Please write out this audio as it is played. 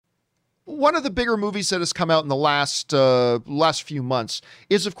one of the bigger movies that has come out in the last few months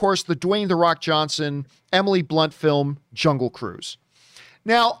is, of course, the Dwayne "The Rock" Johnson, Emily Blunt film, Jungle Cruise.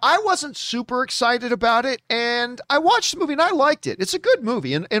 Now, I wasn't super excited about it, and I watched the movie and I liked it. It's a good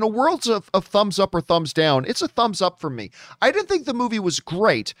movie. In a world of thumbs up or thumbs down, it's a thumbs up for me. I didn't think the movie was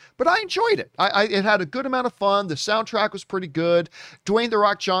great, but I enjoyed it. It had a good amount of fun. The soundtrack was pretty good. Dwayne "The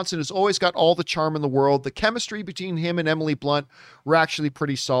Rock" Johnson has always got all the charm in the world. The chemistry between him and Emily Blunt were actually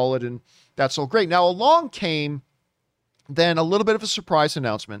pretty solid, and that's all great. Now, along came then a little bit of a surprise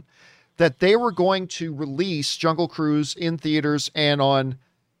announcement that they were going to release Jungle Cruise in theaters and on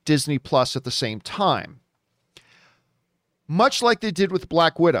Disney Plus at the same time. Much like they did with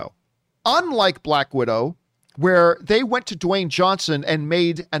Black Widow. Unlike Black Widow, where they went to Dwayne Johnson and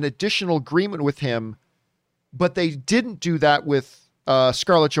made an additional agreement with him, but they didn't do that with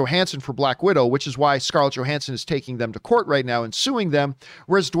Scarlett Johansson for Black Widow, which is why Scarlett Johansson is taking them to court right now and suing them,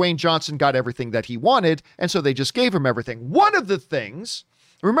 whereas Dwayne Johnson got everything that he wanted, and so they just gave him everything. One of the things,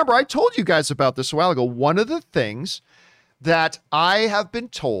 remember, I told you guys about this a while ago. One of the things that I have been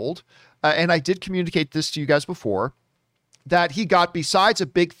told, and I did communicate this to you guys before, that he got, besides a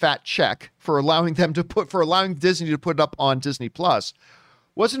big fat check for allowing Disney to put it up on Disney Plus,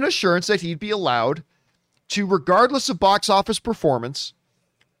 was an assurance that he'd be allowed to, regardless of box office performance,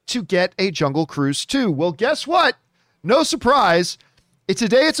 to get a Jungle Cruise 2. Well, guess what? No surprise.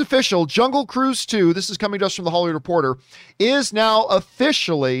 Today it's official. Jungle Cruise 2, this is coming to us from the Hollywood Reporter, is now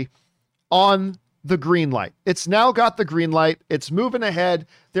officially on the green light. It's now got the green light. It's moving ahead.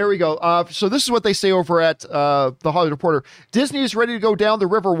 There we go. So this is what they say over at the Hollywood Reporter. Disney is ready to go down the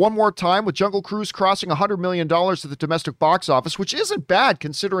river one more time, with Jungle Cruise crossing $100 million at the domestic box office, which isn't bad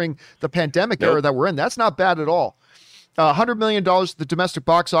considering the pandemic era that we're in. That's not bad at all. $100 million at the domestic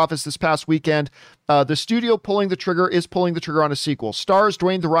box office this past weekend. The studio is pulling the trigger on a sequel. Stars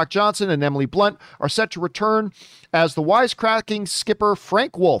Dwayne "The Rock" Johnson and Emily Blunt are set to return as the wisecracking skipper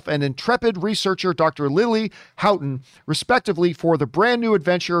Frank Wolf and intrepid researcher Dr. Lily Houghton, respectively, for the brand new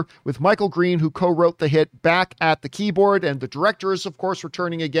adventure with Michael Green, who co-wrote the hit, back at the keyboard. And the director is, of course,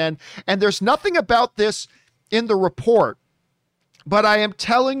 returning again. And there's nothing about this in the report, but I am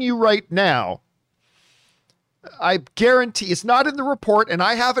telling you right now, I guarantee it's not in the report, and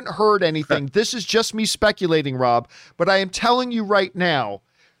I haven't heard anything. This is just me speculating, Rob, but I am telling you right now,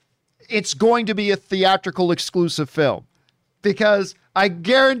 it's going to be a theatrical exclusive film, because I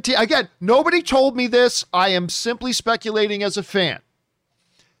guarantee, again, nobody told me this. I am simply speculating as a fan,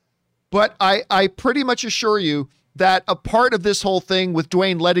 but I pretty much assure you that a part of this whole thing with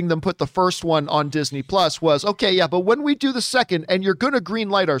Dwayne letting them put the first one on Disney Plus was, okay, yeah, but when we do the second, and you're going to green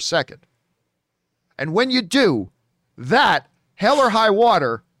light our second, and when you do that, hell or high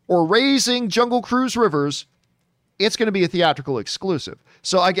water, or raising Jungle Cruise rivers, it's going to be a theatrical exclusive.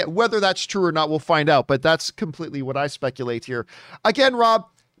 So I get whether that's true or not, we'll find out, but that's completely what I speculate here. Again, Rob,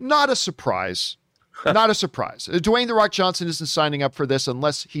 not a surprise. Not a surprise. Dwayne "The Rock" Johnson isn't signing up for this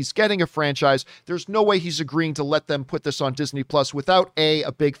unless he's getting a franchise. There's no way he's agreeing to let them put this on Disney Plus without A,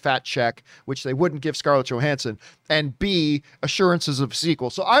 a big fat check, which they wouldn't give Scarlett Johansson, and B, assurances of a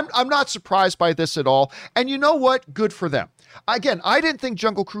sequel. So I'm not surprised by this at all. And you know what? Good for them. Again, I didn't think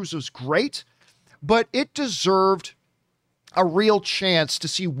Jungle Cruise was great, but it deserved a real chance to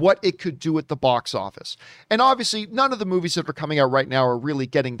see what it could do at the box office. And obviously, none of the movies that are coming out right now are really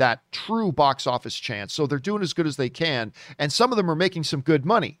getting that true box office chance. So they're doing as good as they can. And some of them are making some good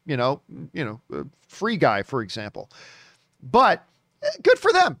money, Free Guy, for example. But good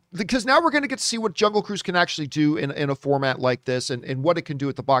for them, because now we're going to get to see what Jungle Cruise can actually do in a format like this, and what it can do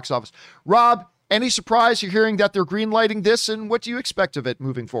at the box office. Rob, any surprise you're hearing that they're greenlighting this, and what do you expect of it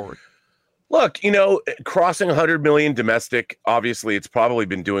moving forward? Look, crossing 100 million domestic, obviously it's probably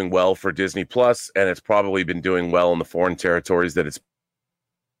been doing well for Disney Plus, and it's probably been doing well in the foreign territories that it's.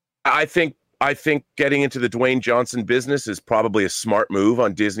 I think getting into the Dwayne Johnson business is probably a smart move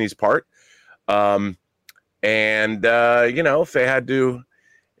on Disney's part. If they had to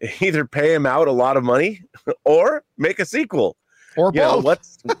either pay him out a lot of money or make a sequel, or both,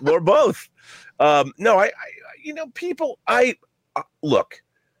 or both. Look.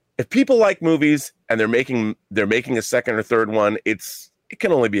 If people like movies and they're making a second or third one, it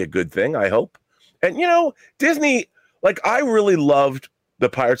can only be a good thing, I hope. And Disney, I really loved the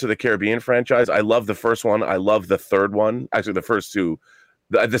Pirates of the Caribbean franchise. I love the first one. I love the third one. Actually, the first two.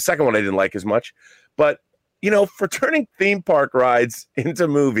 The second one I didn't like as much. But for turning theme park rides into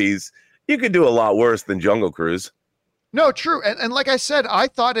movies, you could do a lot worse than Jungle Cruise. No, true. And like I said, I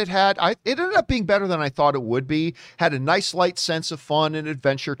thought it ended up being better than I thought it would be. Had a nice light sense of fun and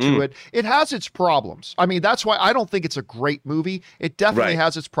adventure to it. It has its problems. I mean, that's why I don't think it's a great movie. It definitely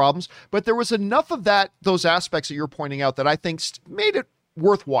has its problems, but there was enough of those aspects that you're pointing out that I think made it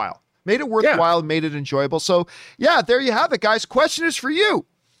worthwhile. Made it enjoyable. So yeah, there you have it, guys. Question is for you.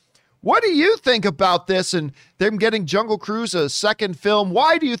 What do you think about this and them getting Jungle Cruise a second film?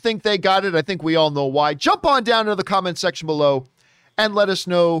 Why do you think they got it? I think we all know why. Jump on down into the comment section below and let us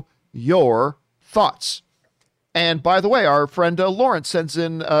know your thoughts. And by the way, our friend Lawrence sends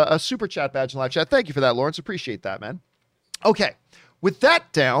in a super chat badge in live chat. Thank you for that, Lawrence. Appreciate that, man. Okay, with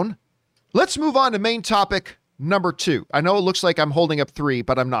that down, let's move on to main topic number 2. I know it looks like I'm holding up 3,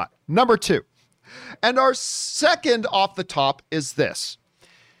 but I'm not. Number 2. And our second off the top is this.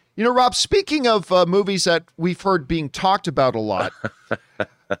 You know, Rob, speaking of movies that we've heard being talked about a lot,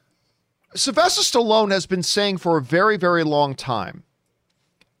 Sylvester Stallone has been saying for a very, very long time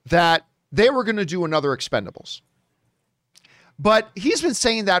that they were going to do another Expendables. But he's been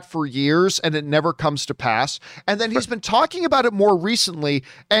saying that for years and it never comes to pass. And then he's been talking about it more recently.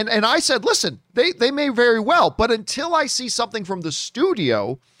 And I said, listen, they may very well, but until I see something from the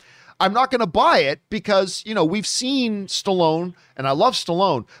studio, I'm not going to buy it because, you know, we've seen Stallone, and I love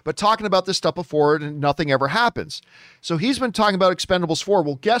Stallone, but talking about this stuff before and nothing ever happens. So he's been talking about Expendables 4.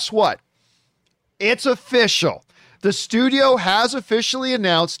 Well, guess what? It's official. The studio has officially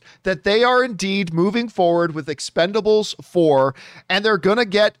announced that they are indeed moving forward with Expendables 4, and they're going to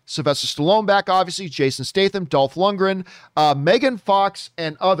get Sylvester Stallone back, obviously, Jason Statham, Dolph Lundgren, Megan Fox,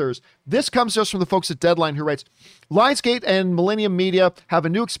 and others. This comes to us from the folks at Deadline, who writes, Lionsgate and Millennium Media have a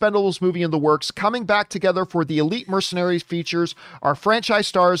new Expendables movie in the works. Coming back together for the Elite Mercenaries features our franchise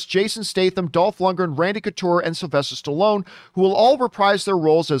stars Jason Statham, Dolph Lundgren, Randy Couture, and Sylvester Stallone, who will all reprise their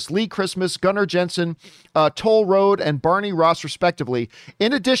roles as Lee Christmas, Gunnar Jensen, Toll Road, and Barney Ross, respectively.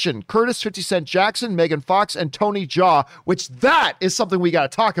 In addition, Curtis 50 Cent Jackson, Megan Fox, and Tony Jaa, which that is something we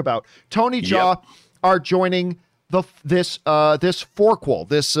got to talk about. Tony Jaa are joining this forquel,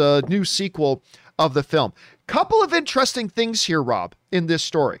 this new sequel of the film. Couple of interesting things here, Rob, in this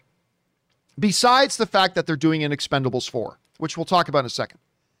story. Besides the fact that they're doing an Expendables 4, which we'll talk about in a second.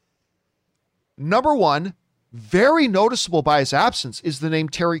 Number one, very noticeable by his absence, is the name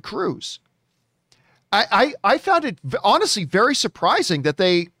Terry Crews. I found it honestly very surprising that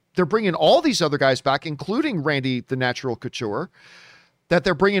they're bringing all these other guys back, including Randy the Natural Couture, that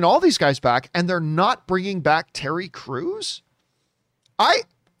they're bringing all these guys back and they're not bringing back Terry Crews.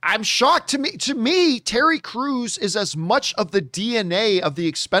 I'm shocked. To me, Terry Crews is as much of the DNA of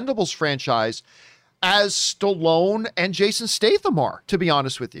the Expendables franchise as Stallone and Jason Statham are, to be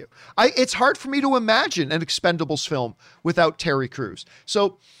honest with you. It's hard for me to imagine an Expendables film without Terry Crews.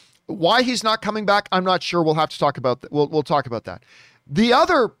 So why he's not coming back, I'm not sure. We'll have to talk about that. We'll talk about that. The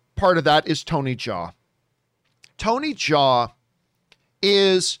other part of that is Tony Jaa. Tony Jaa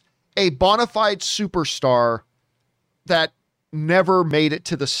is a bona fide superstar that never made it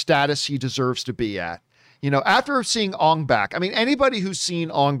to the status he deserves to be at. You know, after seeing Ong Bak, I mean, anybody who's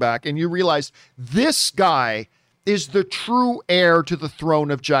seen Ong Bak and you realize this guy is the true heir to the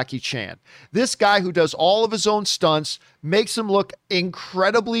throne of Jackie Chan. This guy who does all of his own stunts, makes him look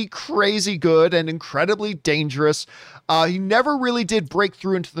incredibly crazy good and incredibly dangerous. He never really did break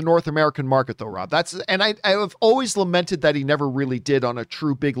through into the North American market though, Rob. I have always lamented that he never really did on a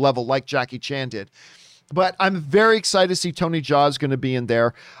true big level like Jackie Chan did. But I'm very excited to see Tony Jaa is going to be in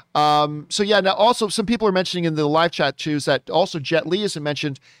there. So yeah, now also some people are mentioning in the live chat too that also Jet Li isn't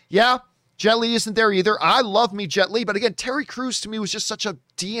mentioned. Yeah, Jet Li isn't there either. I love me Jet Li, but again, Terry Crews to me was just such a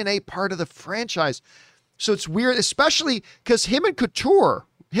DNA part of the franchise. So it's weird, especially because him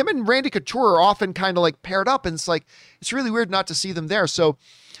and Randy Couture are often kind of like paired up, and it's really weird not to see them there. So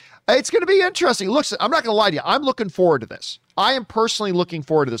it's going to be interesting. Look, I'm not going to lie to you. I'm looking forward to this. I am personally looking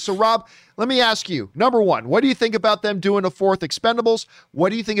forward to this. So, Rob, let me ask you, number one, what do you think about them doing a fourth Expendables?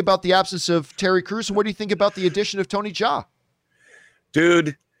 What do you think about the absence of Terry Crews? And what do you think about the addition of Tony Jaa?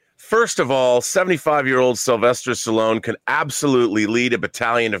 Dude, first of all, 75-year-old Sylvester Stallone can absolutely lead a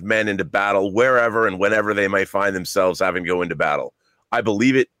battalion of men into battle wherever and whenever they may find themselves having to go into battle. I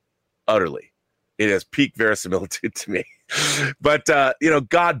believe it utterly. It has peak verisimilitude to me. But,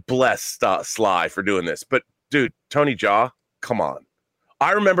 God bless Sly for doing this. But, dude, Tony Jaa, come on.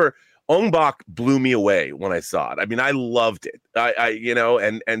 I remember Ong Bak blew me away when I saw it. I mean, I loved it.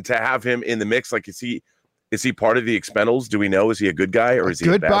 And to have him in the mix, like, is he part of the Expendables? Do we know? Is he a good guy or is he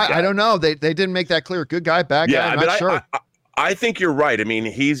a bad guy? I don't know. They didn't make that clear. Good guy, bad guy. I'm not sure. I think you're right. I mean,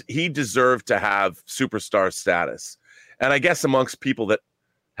 he deserved to have superstar status. And I guess amongst people that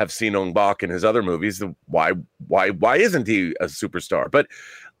have seen Ong Bak in his other movies. Why isn't he a superstar? But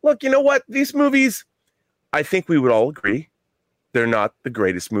look, you know what? These movies, I think we would all agree, they're not the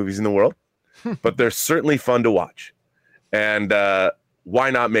greatest movies in the world, but they're certainly fun to watch. And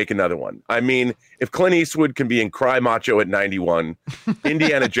why not make another one? I mean, if Clint Eastwood can be in Cry Macho at 91,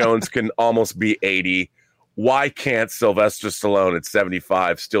 Indiana Jones can almost be 80. Why can't Sylvester Stallone at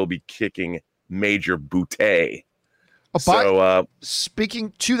 75 still be kicking major bootay?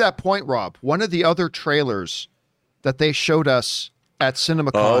 Speaking to that point, Rob, one of the other trailers that they showed us at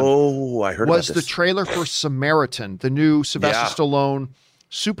CinemaCon I heard was about this. the trailer for Samaritan, the new Sylvester Stallone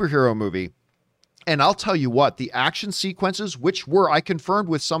superhero movie. And I'll tell you what, the action sequences, which were, I confirmed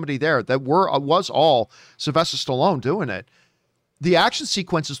with somebody there, that was all Sylvester Stallone doing it. The action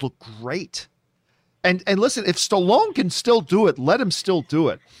sequences look great. And listen, if Stallone can still do it, let him still do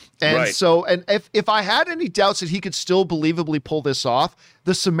it. And right. So, and if I had any doubts that he could still believably pull this off,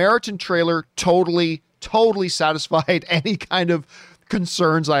 the Samaritan trailer totally satisfied any kind of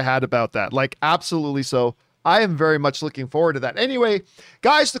concerns I had about that. Like, absolutely so. I am very much looking forward to that. Anyway,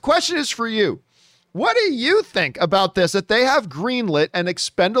 guys, the question is for you. What do you think about this, that they have greenlit an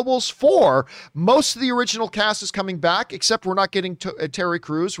Expendables 4? Most of the original cast is coming back, except we're not getting Terry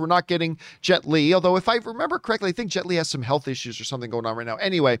Crews. We're not getting Jet Li, although if I remember correctly, I think Jet Li has some health issues or something going on right now.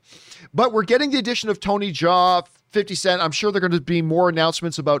 Anyway, but we're getting the addition of Tony Jaa, 50 Cent. I'm sure there are going to be more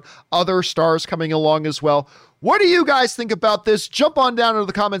announcements about other stars coming along as well. What do you guys think about this? Jump on down into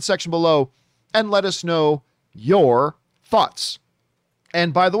the comment section below and let us know your thoughts.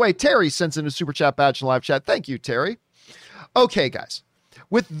 And by the way, Terry sends in a super chat badge in live chat. Thank you, Terry. Okay, guys.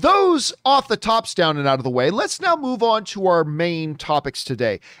 With those off the tops down and out of the way, let's now move on to our main topics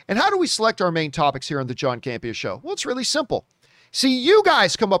today. And how do we select our main topics here on the John Campea Show? Well, it's really simple. See, you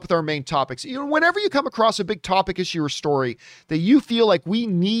guys come up with our main topics. You know, whenever you come across a big topic issue or story that you feel like we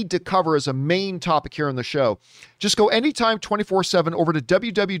need to cover as a main topic here on the show, just go anytime 24/7 over to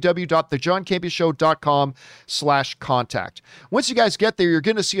www.thejohncampeashow.com/contact. Once you guys get there, you're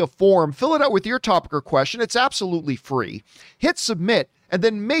going to see a form. Fill it out with your topic or question. It's absolutely free. Hit submit, and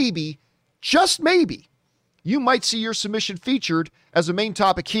then maybe, just maybe, you might see your submission featured as a main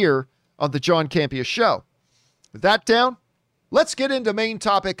topic here on the John Campea Show. With that down, let's get into main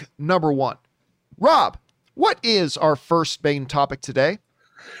topic number one. Rob, what is our first main topic today?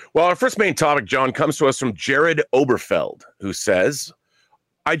 Well, our first main topic, John, comes to us from Jared Oberfeld, who says,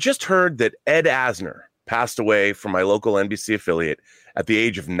 I just heard that Ed Asner passed away from my local NBC affiliate at the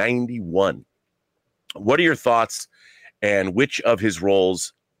age of 91. What are your thoughts, and which of his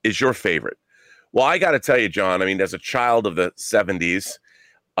roles is your favorite? Well, I got to tell you, John, I mean, as a child of the 70s,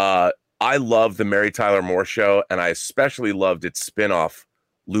 I love the Mary Tyler Moore Show, and I especially loved its spinoff,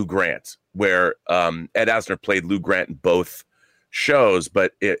 Lou Grant, where Ed Asner played Lou Grant in both shows.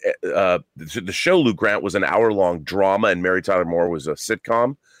 But the show Lou Grant was an hour-long drama, and Mary Tyler Moore was a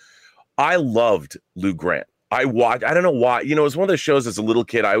sitcom. I loved Lou Grant. I don't know why. You know, it was one of those shows as a little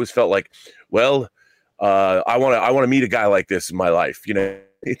kid. I always felt like, well, I want to meet a guy like this in my life. You know,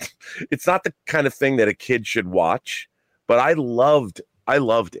 it's not the kind of thing that a kid should watch, but I loved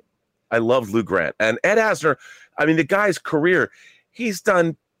it. I love Lou Grant. And Ed Asner, I mean, the guy's career, he's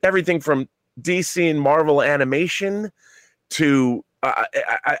done everything from DC and Marvel animation to,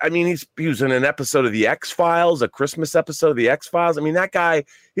 I mean, he was in an episode of The X-Files, a Christmas episode of The X-Files. I mean, that guy,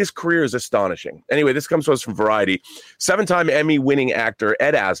 his career is astonishing. Anyway, this comes to us from Variety. 7-time Emmy-winning actor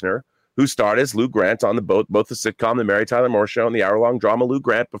Ed Asner, who starred as Lou Grant on both the sitcom The Mary Tyler Moore Show and the hour-long drama Lou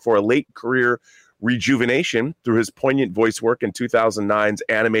Grant before a late career rejuvenation through his poignant voice work in 2009's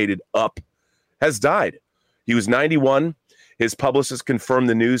animated Up, has died. He was 91. His publicist confirmed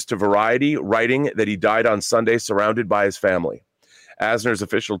the news to Variety, writing that he died on Sunday surrounded by his family. Asner's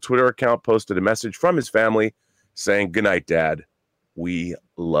official Twitter account posted a message from his family saying, "Good night, Dad. We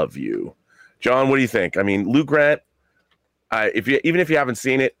love you." John, what do you think? I mean, Lou Grant, even if you haven't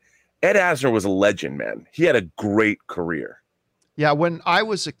seen it, Ed Asner was a legend, man. He had a great career. Yeah, when I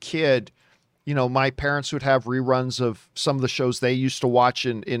was a kid, you know, my parents would have reruns of some of the shows they used to watch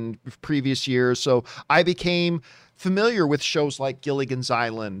in previous years. So I became familiar with shows like Gilligan's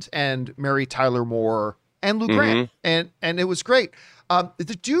Island and Mary Tyler Moore and Lou Grant. And it was great.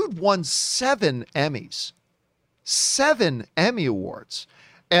 The dude won 7 Emmys, 7 Emmy Awards.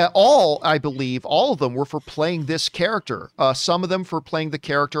 I believe, all of them were for playing this character. Some of them for playing the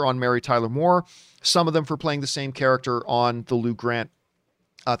character on Mary Tyler Moore. Some of them for playing the same character on the Lou Grant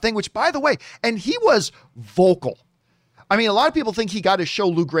thing, which, by the way, and he was vocal. I mean, a lot of people think he got his show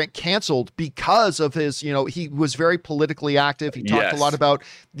Lou Grant canceled because of his, he was very politically active. He talked a lot about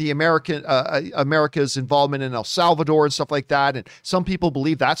the America's involvement in El Salvador and stuff like that. And some people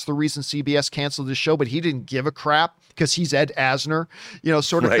believe that's the reason CBS canceled his show, but he didn't give a crap because he's Ed Asner,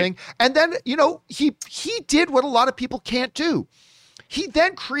 sort of thing. And then, he did what a lot of people can't do. He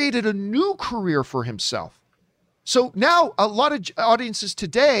then created a new career for himself. So now a lot of audiences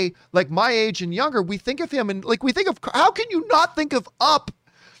today, like my age and younger, we think of him and we think of, how can you not think of Up?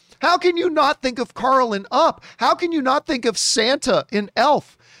 How can you not think of Carl in Up? How can you not think of Santa in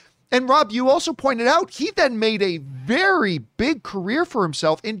Elf? And Rob, you also pointed out, he then made a very big career for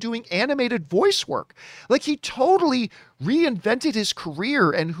himself in doing animated voice work. He totally reinvented his career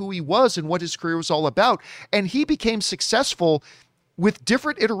and who he was and what his career was all about. And he became successful with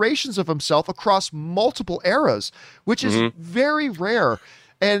different iterations of himself across multiple eras, which is very rare.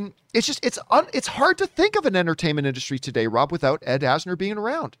 And it's hard to think of an entertainment industry today, Rob, without Ed Asner being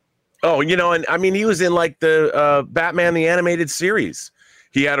around. Oh, and I mean, he was in the Batman, the animated series.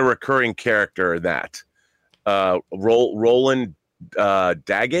 He had a recurring character in that, Roland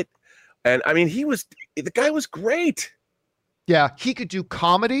Daggett. And I mean, the guy was great. Yeah. He could do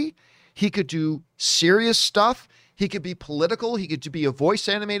comedy. He could do serious stuff. He could be political. He could be a voice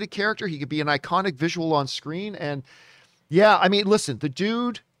animated character. He could be an iconic visual on screen. And yeah, I mean, listen, the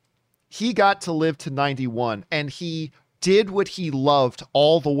dude, he got to live to 91 and he did what he loved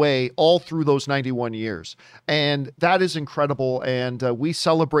all through those 91 years. And that is incredible. And we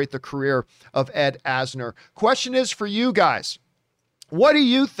celebrate the career of Ed Asner. Question is for you guys. What do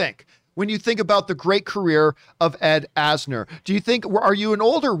you think when you think about the great career of Ed Asner? Are you an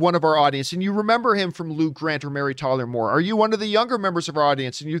older one of our audience and you remember him from Lou Grant or Mary Tyler Moore? Are you one of the younger members of our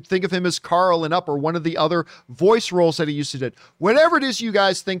audience and you think of him as Carl in Up or one of the other voice roles that he used to do? Whatever it is you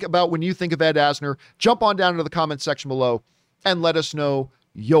guys think about when you think of Ed Asner, jump on down to the comment section below and let us know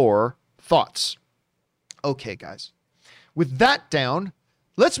your thoughts. Okay, guys. With that down,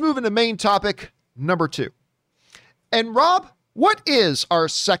 let's move into main topic number 2. And Rob, what is our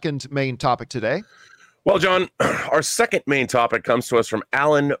second main topic today? Well, John, our second main topic comes to us from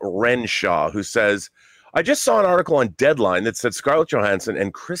Alan Renshaw, who says, I just saw an article on Deadline that said Scarlett Johansson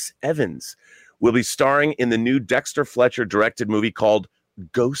and Chris Evans will be starring in the new Dexter Fletcher directed movie called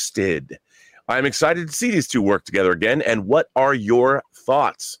Ghosted. I'm excited to see these two work together again. And what are your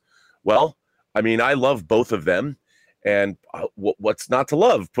thoughts? Well, I mean, I love both of them. And what's not to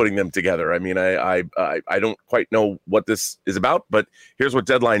love putting them together? I mean, I don't quite know what this is about, but here's what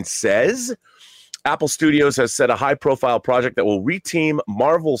Deadline says. Apple Studios has set a high-profile project that will reteam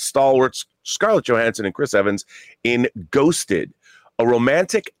Marvel stalwarts Scarlett Johansson and Chris Evans in Ghosted, a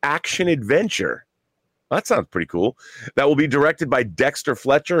romantic action-adventure. That sounds pretty cool. That will be directed by Dexter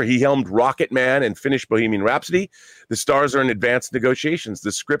Fletcher. He helmed Rocket Man and finished Bohemian Rhapsody. The stars are in advanced negotiations.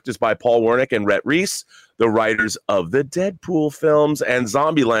 The script is by Paul Wernick and Rhett Reese, the writers of the Deadpool films and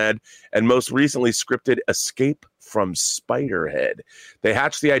Zombieland, and most recently scripted Escape from Spiderhead. They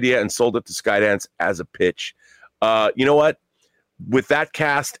hatched the idea and sold it to Skydance as a pitch. You know what? With that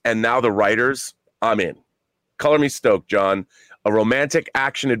cast and now the writers, I'm in. Color me stoked, John. A romantic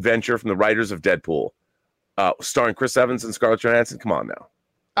action adventure from the writers of Deadpool. Starring Chris Evans and Scarlett Johansson. Come on now.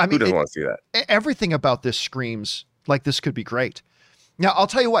 I mean, who doesn't want to see that? Everything about this screams like this could be great. Now, I'll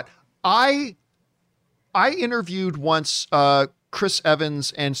tell you what. I interviewed once Chris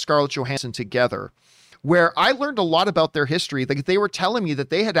Evans and Scarlett Johansson together, where I learned a lot about their history. Like, they were telling me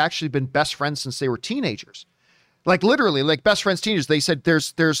that they had actually been best friends since they were teenagers. Like, literally, like best friends teenagers. They said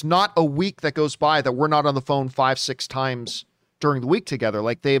there's not a week that goes by that we're not on the phone 5-6 times during the week together.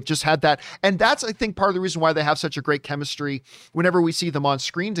 Like, they've just had that. And that's, I think, part of the reason why they have such a great chemistry whenever we see them on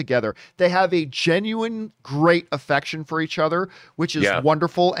screen together. They have a genuine, great affection for each other, which is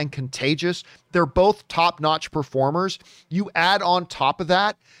wonderful and contagious. They're both top-notch performers. You add on top of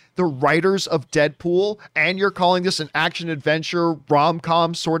that the writers of Deadpool, and you're calling this an action-adventure,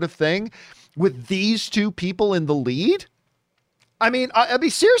 rom-com sort of thing with these two people in the lead? I mean,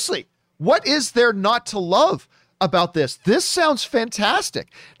 seriously, what is there not to love about this? This sounds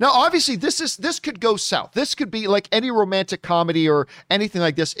fantastic. Now, obviously, this could go south. This could be like any romantic comedy or anything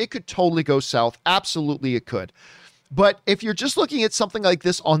like this. It could totally go south. Absolutely, it could. But if you're just looking at something like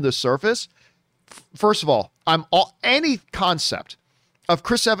this on the surface, first of all, any concept of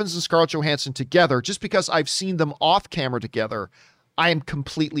Chris Evans and Scarlett Johansson together, just because I've seen them off camera together, I am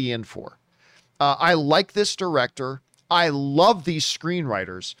completely in for. I like this director. I love these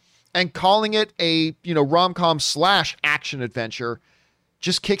screenwriters. And calling it a, rom-com / action adventure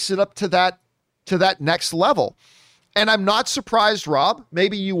just kicks it up to that next level. And I'm not surprised, Rob,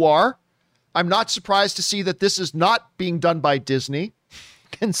 maybe you are, I'm not surprised to see that this is not being done by Disney,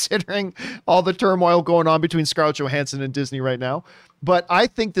 considering all the turmoil going on between Scarlett Johansson and Disney right now. But I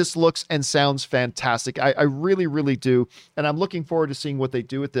think this looks and sounds fantastic. I really, really do. And I'm looking forward to seeing what they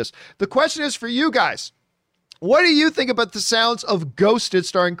do with this. The question is for you guys. What do you think about the sounds of Ghosted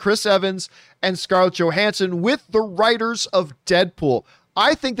starring Chris Evans and Scarlett Johansson with the writers of Deadpool?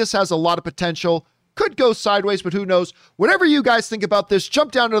 I think this has a lot of potential. Could go sideways, but who knows? Whatever you guys think about this,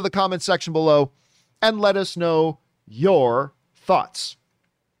 jump down into the comment section below and let us know your thoughts.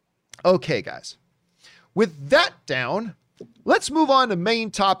 Okay, guys. With that down, let's move on to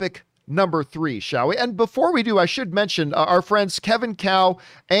main topic number 3, shall we? And before we do, I should mention our friends Kevin Cow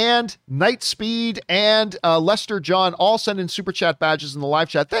and Nightspeed and Lester John all send in super chat badges in the live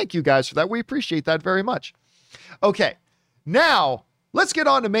chat. Thank you guys for that. We appreciate that very much. Okay, now let's get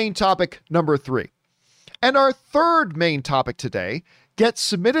on to main topic number 3. And our third main topic today gets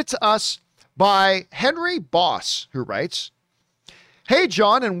submitted to us by Henry Boss, who writes, "Hey,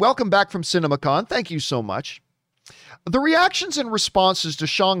 John, and welcome back from CinemaCon. Thank you so much. The reactions and responses to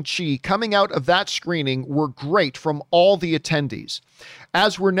Shang-Chi coming out of that screening were great from all the attendees.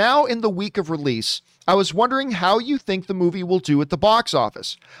 As we're now in the week of release, I was wondering how you think the movie will do at the box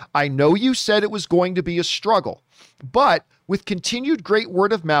office. I know you said it was going to be a struggle, but with continued great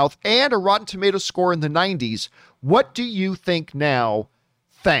word of mouth and a Rotten Tomatoes score in the 90s, what do you think now?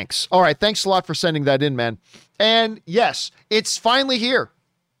 Thanks." All right, thanks a lot for sending that in, man. And yes, it's finally here.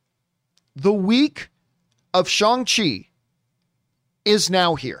 The week of Shang-Chi is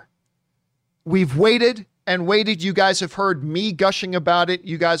now here. We've waited and waited. You guys have heard me gushing about it.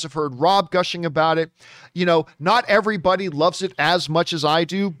 You guys have heard Rob gushing about it. You know, not everybody loves it as much as I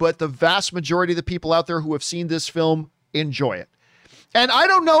do, but the vast majority of the people out there who have seen this film enjoy it. And I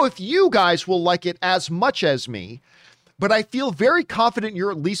don't know if you guys will like it as much as me, but I feel very confident you're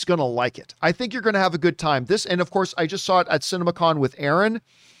at least going to like it. I think you're going to have a good time. This, and of course, I just saw it at CinemaCon with Aaron,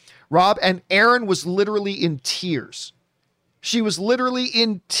 Rob, and Aaron was literally in tears. She was literally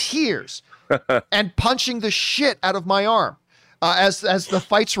in tears and punching the shit out of my arm as the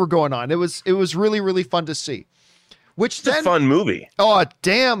fights were going on. It was really, really fun to see. Which then, it's a fun movie. Oh, a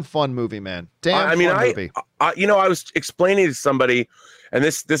damn fun movie, man. Fun movie. I was explaining to somebody, and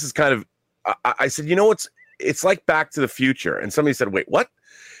this is kind of, I said, it's like Back to the Future. And somebody said, wait, what?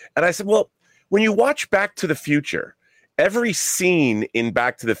 And I said, well, when you watch Back to the Future, every scene in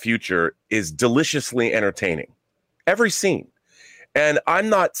Back to the Future is deliciously entertaining. Every scene. And I'm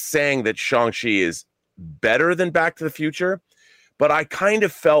not saying that Shang-Chi is better than Back to the Future, but I kind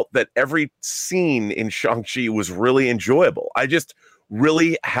of felt that every scene in Shang-Chi was really enjoyable. I just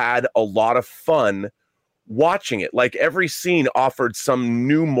really had a lot of fun watching it. Like every scene offered some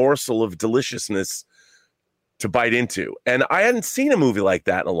new morsel of deliciousness to bite into. And I hadn't seen a movie like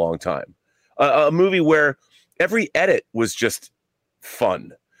that in a long time. A movie where every edit was just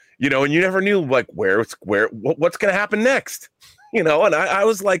fun, and you never knew like what's going to happen next, and I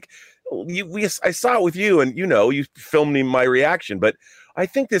was like, I saw it with you and, you filmed me my reaction, but I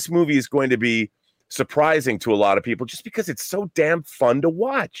think this movie is going to be surprising to a lot of people just because it's so damn fun to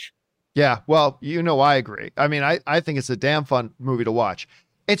watch. Yeah. Well, I agree. I mean, I think it's a damn fun movie to watch.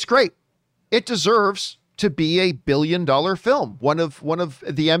 It's great. It deserves to be a $1 billion film, one of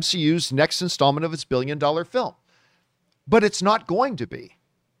the MCU's next installment of its $1 billion film. But it's not going to be.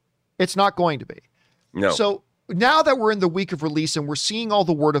 It's not going to be. No. So now that we're in the week of release and we're seeing all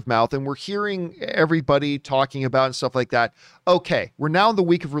the word of mouth and we're hearing everybody talking about and stuff like that, okay, we're now in the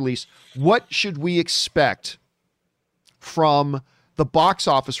week of release. What should we expect from the box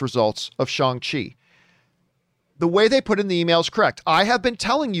office results of Shang-Chi? The way they put in the email is correct. I have been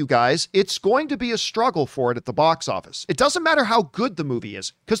telling you guys it's going to be a struggle for it at the box office. It doesn't matter how good the movie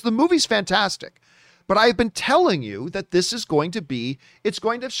is, because the movie's fantastic. But I've been telling you that it's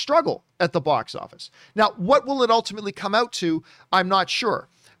going to struggle at the box office. Now, what will it ultimately come out to? I'm not sure.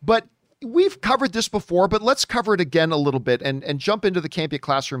 But we've covered this before, but let's cover it again a little bit and jump into the Campia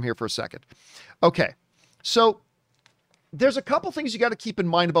classroom here for a second. Okay, so there's a couple things you got to keep in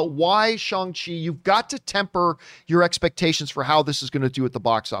mind about why Shang-Chi, you've got to temper your expectations for how this is going to do at the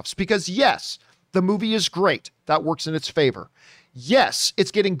box office. Because yes, the movie is great. That works in its favor. Yes,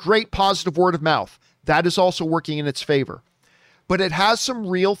 it's getting great positive word of mouth. That is also working in its favor. But it has some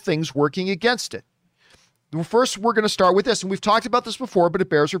real things working against it. First, we're going to start with this, and we've talked about this before, but it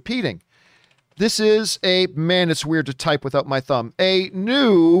bears repeating. This is it's weird to type without my thumb, a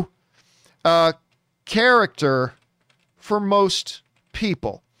new character for most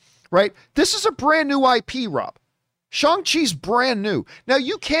people, right? This is a brand new IP, Rob. Shang-Chi's brand new. Now,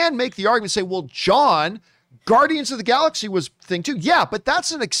 you can make the argument, say, well, John, Guardians of the Galaxy was thing too. Yeah, but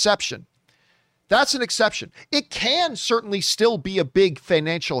that's an exception. That's an exception. It can certainly still be a big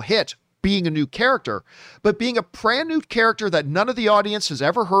financial hit being a new character, but being a brand new character that none of the audience has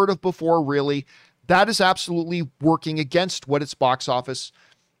ever heard of before, really, that is absolutely working against what its box office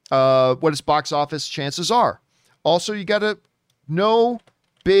chances are. Also, you got to know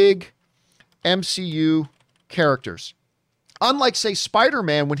big MCU characters. Unlike, say,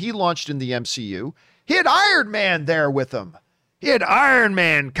 Spider-Man, when he launched in the MCU, he had Iron Man there with him. He had Iron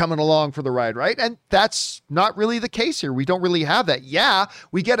Man coming along for the ride, right? And that's not really the case here. We don't really have that. Yeah,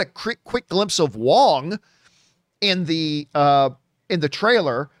 we get a quick glimpse of Wong in the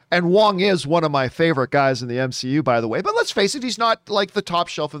trailer, and Wong is one of my favorite guys in the MCU, by the way. But let's face it, he's not like the top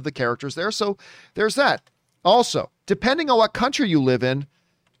shelf of the characters there, so there's that. Also, depending on what country you live in,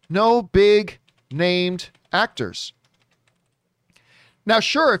 no big named actors. Now,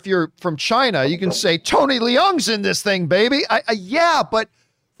 sure, if you're from China, you can say, Tony Leung's in this thing, baby. Yeah, but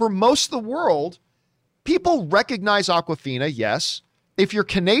for most of the world, people recognize Awkwafina, yes. If you're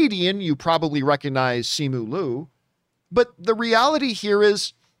Canadian, you probably recognize Simu Liu. But the reality here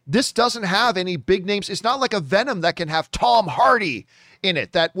is this doesn't have any big names. It's not like a Venom that can have Tom Hardy in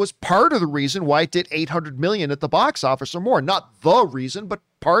it. That was part of the reason why it did $800 million at the box office or more. Not the reason, but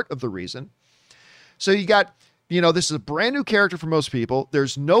part of the reason. So you got... this is a brand new character for most people.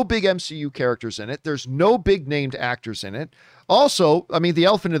 There's no big MCU characters in it. There's no big named actors in it. Also, the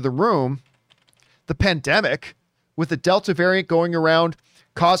elephant in the room, the pandemic with the Delta variant going around,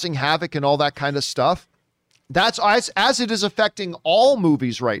 causing havoc and all that kind of stuff. That's as it is affecting all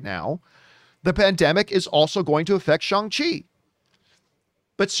movies right now. The pandemic is also going to affect Shang-Chi.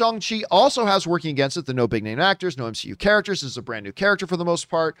 But Shang-Chi also has working against it the no big name actors, no MCU characters. This is a brand new character for the most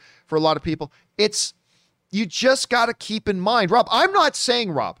part for a lot of people. You just got to keep in mind, Rob, what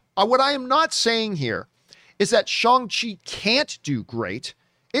I am not saying here is that Shang-Chi can't do great.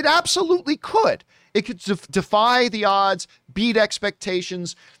 It absolutely could. It could defy the odds, beat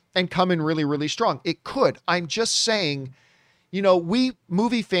expectations, and come in really, really strong. It could. I'm just saying, we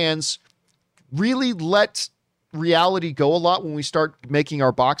movie fans really let reality go a lot when we start making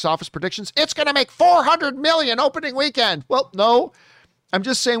our box office predictions. It's going to make $400 million opening weekend. Well, no, I'm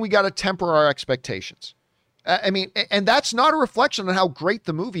just saying we got to temper our expectations. And that's not a reflection on how great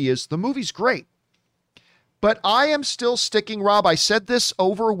the movie is. The movie's great. But I am still sticking, Rob. I said this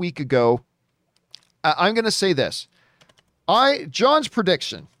over a week ago. I'm going to say this. John's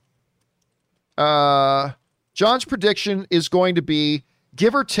prediction is going to be,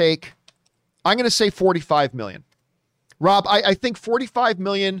 give or take, I'm going to say 45 million. Rob, I think 45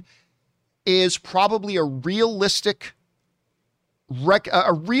 million is probably a realistic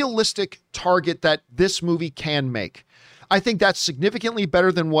target that this movie can make. I think that's significantly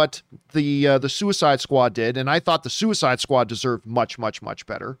better than what the Suicide Squad did, and I thought the Suicide Squad deserved much, much, much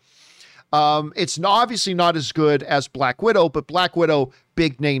better. It's obviously not as good as Black Widow, but Black Widow,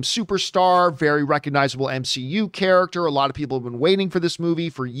 big name superstar, very recognizable MCU character. A lot of people have been waiting for this movie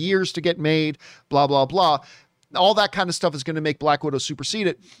for years to get made, blah, blah, blah. All that kind of stuff is going to make Black Widow supersede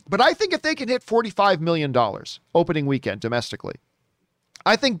it. But I think if they can hit $45 million opening weekend domestically,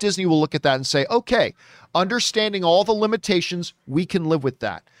 I think Disney will look at that and say, okay, understanding all the limitations, we can live with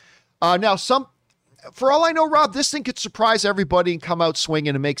that. Now, for all I know, Rob, this thing could surprise everybody and come out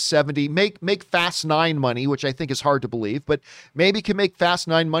swinging and make 70, make Fast 9 money, which I think is hard to believe, but maybe it can make Fast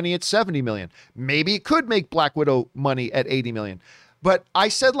 9 money at 70 million. Maybe it could make Black Widow money at 80 million. But I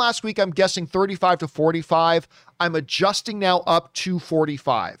said last week, I'm guessing 35 to 45. I'm adjusting now up to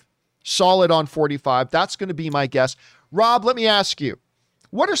 45. Solid on 45. That's going to be my guess. Rob, let me ask you,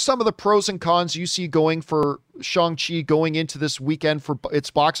 what are some of the pros and cons you see going for Shang-Chi going into this weekend for its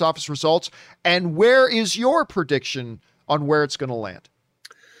box office results? And where is your prediction on where it's going to land?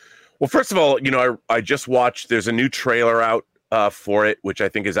 Well, first of all, I just watched, there's a new trailer out for it, which I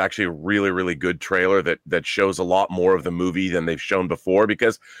think is actually a really, really good trailer that shows a lot more of the movie than they've shown before,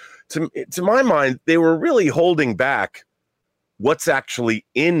 because to my mind, they were really holding back what's actually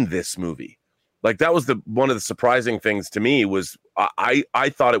in this movie. Like, that was one of the surprising things to me was I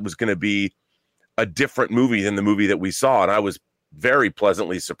thought it was going to be a different movie than the movie that we saw. And I was very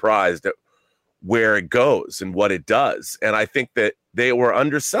pleasantly surprised at where it goes and what it does. And I think that they were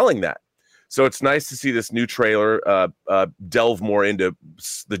underselling that. So it's nice to see this new trailer delve more into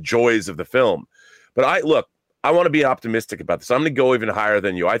the joys of the film. But I want to be optimistic about this. I'm going to go even higher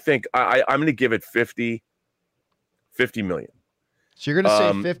than you. I think I'm going to give it 50 million. So you're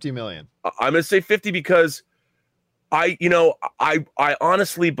going to say 50 million. I'm going to say 50 because I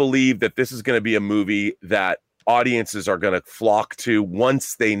honestly believe that this is going to be a movie that audiences are going to flock to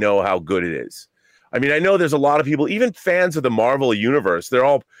once they know how good it is. I mean, I know there's a lot of people, even fans of the Marvel universe, they're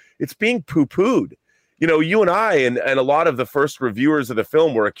all, it's being poo-pooed. You know, you and I and a lot of the first reviewers of the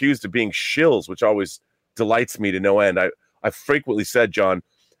film were accused of being shills, which always delights me to no end. I frequently said, John,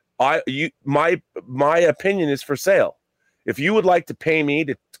 my opinion is for sale. If you would like to pay me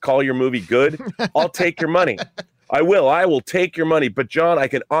to call your movie good, I'll take your money. I will take your money. But John, I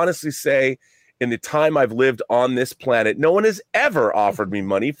can honestly say, in the time I've lived on this planet, no one has ever offered me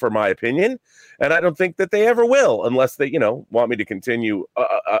money for my opinion. And I don't think that they ever will, unless they, want me to continue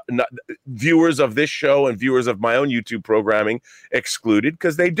viewers of this show and viewers of my own YouTube programming excluded,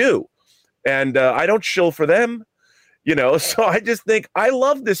 because they do. And I don't shill for them, so I just think I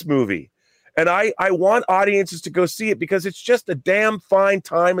love this movie. And I want audiences to go see it because it's just a damn fine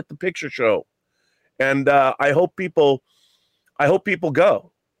time at the picture show. And I hope people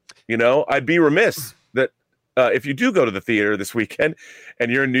go. I'd be remiss that if you do go to the theater this weekend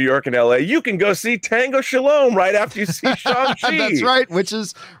and you're in New York and LA, you can go see Tango Shalom right after you see Shang-Chi. That's right, which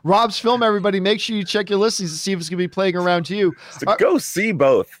is Rob's film, everybody. Make sure you check your listings to see if it's going to be playing around to you. So go see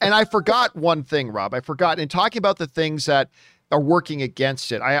both. And I forgot one thing, Rob. In talking about the things that are working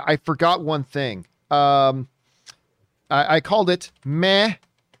against it, I forgot one thing. I called it meh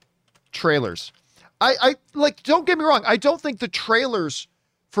trailers. I don't get me wrong. I don't think the trailers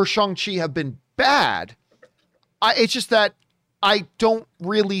for Shang-Chi have been bad. It's just that I don't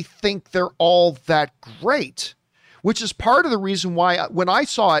really think they're all that great, which is part of the reason why when I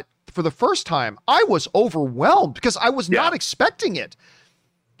saw it for the first time, I was overwhelmed because I was not expecting it.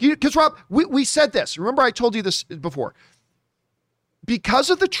 Because Rob, we said this. Remember I told you this before. Because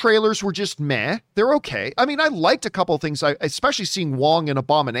of the trailers were just meh, they're okay. I mean, I liked a couple of things, especially seeing Wong and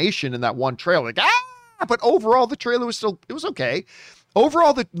Abomination in that one trailer. But overall, the trailer was it was okay.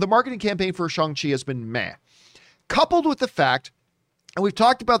 Overall, the marketing campaign for Shang-Chi has been meh. Coupled with the fact, and we've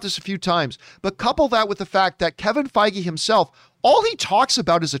talked about this a few times, but couple that with the fact that Kevin Feige himself, all he talks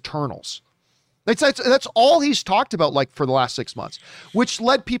about is Eternals. That's all he's talked about for the last 6 months, which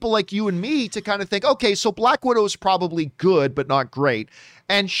led people like you and me to kind of think, okay, so Black Widow is probably good, but not great.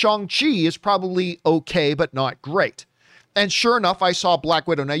 And Shang-Chi is probably okay, but not great. And sure enough, I saw Black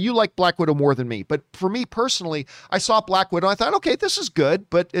Widow. Now, you like Black Widow more than me, but for me personally, I saw Black Widow. I thought, okay, this is good,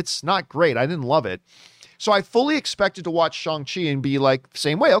 but it's not great. I didn't love it. So I fully expected to watch Shang-Chi and be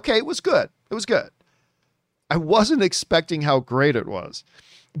same way. Okay, it was good. It was good. I wasn't expecting how great it was.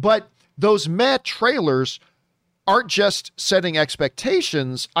 But those meh trailers aren't just setting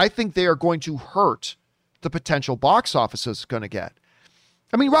expectations. I think they are going to hurt the potential box office it's going to get.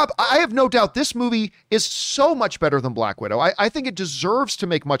 I mean, Rob, I have no doubt this movie is so much better than Black Widow. I think it deserves to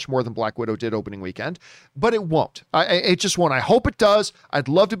make much more than Black Widow did opening weekend, but it won't. It just won't. I hope it does. I'd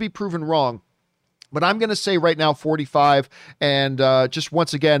love to be proven wrong, but I'm going to say right now 45. And just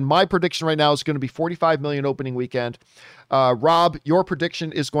once again, my prediction right now is going to be 45 million opening weekend. Rob, your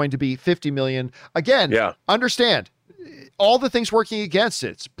prediction is going to be 50 million. Again, understand all the things working against it.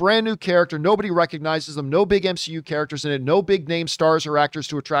 It's brand new character. Nobody recognizes them. No big MCU characters in it. No big name stars or actors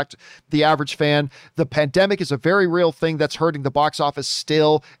to attract the average fan. The pandemic is a very real thing that's hurting the box office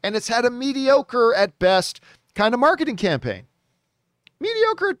still. And it's had a mediocre at best kind of marketing campaign.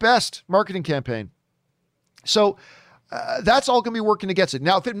 Mediocre at best marketing campaign. So that's all going to be working against it.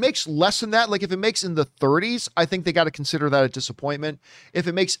 Now, if it makes less than that, if it makes in the 30s, I think they got to consider that a disappointment. If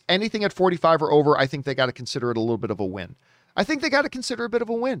it makes anything at 45 or over, I think they got to consider it a little bit of a win. I think they got to consider a bit of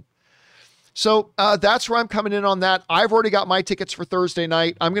a win. So that's where I'm coming in on that. I've already got my tickets for Thursday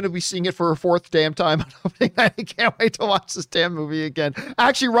night. I'm going to be seeing it for a fourth damn time. I can't wait to watch this damn movie again.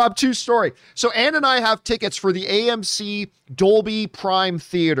 Actually, Rob, true story. So Ann and I have tickets for the AMC Dolby Prime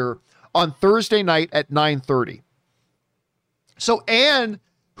Theater on Thursday night at 9:30. So Anne,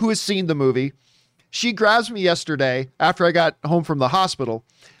 who has seen the movie, she grabs me yesterday after I got home from the hospital,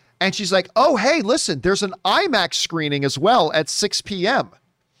 and she's like, oh, hey, listen, there's an IMAX screening as well at 6 p.m.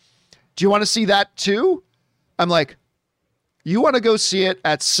 Do you want to see that too? I'm like, you want to go see it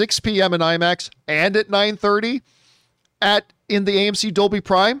at 6 p.m. in IMAX and at 9:30 in the AMC Dolby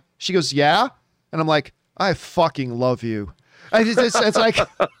Prime? She goes, yeah. And I'm like, I fucking love you. It's like,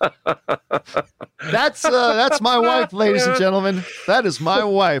 that's my wife, ladies and gentlemen. That is my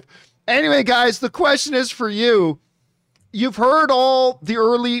wife. Anyway, guys, the question is for you. You've heard all the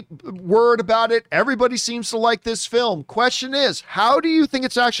early word about it. Everybody seems to like this film. Question is, how do you think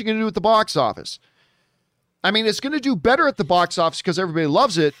it's actually going to do at the box office? I mean, it's going to do better at the box office because everybody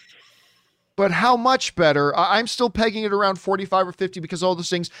loves it. But how much better? I'm still pegging it around 45 or 50 because of all those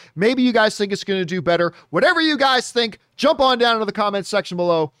things. Maybe you guys think it's going to do better. Whatever you guys think, jump on down into the comments section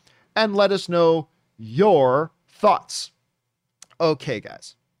below and let us know your thoughts. Okay,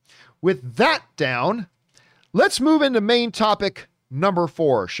 guys. With that down, let's move into main topic number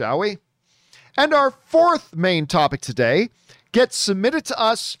 4, shall we? And our fourth main topic today gets submitted to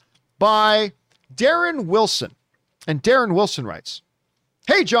us by Darren Wilson. And Darren Wilson writes,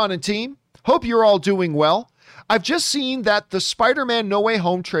 "Hey, John and team. Hope you're all doing well. I've just seen that the Spider-Man No Way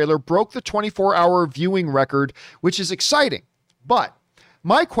Home trailer broke the 24-hour viewing record, which is exciting. But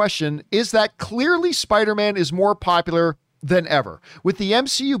my question is that clearly Spider-Man is more popular than ever, with the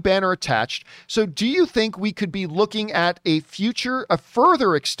MCU banner attached. So do you think we could be looking at a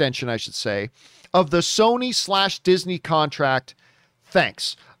further extension, I should say, of the Sony/Disney contract?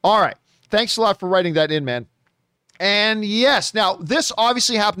 Thanks." All right. Thanks a lot for writing that in, man. And yes, now this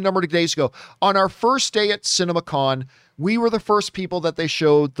obviously happened a number of days ago. On our first day at CinemaCon, we were the first people that they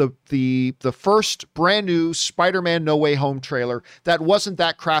showed the first brand new Spider-Man No Way Home trailer that wasn't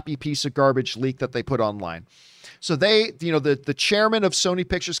that crappy piece of garbage leak that they put online. So they, the chairman of Sony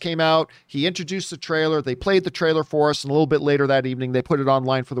Pictures came out, he introduced the trailer, they played the trailer for us, and a little bit later that evening, they put it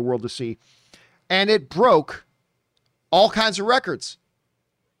online for the world to see. And it broke all kinds of records.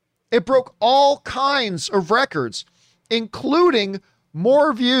 It broke all kinds of records, including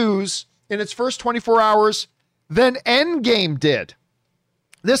more views in its first 24 hours than Endgame did.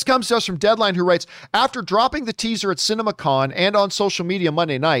 This comes to us from Deadline, who writes, "After dropping the teaser at CinemaCon and on social media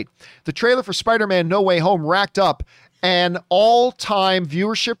Monday night, the trailer for Spider-Man No Way Home racked up an all-time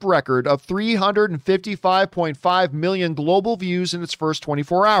viewership record of 355.5 million global views in its first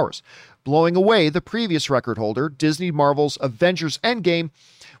 24 hours, blowing away the previous record holder, Disney Marvel's Avengers Endgame,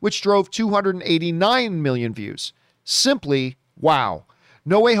 which drove 289 million views. Simply, wow.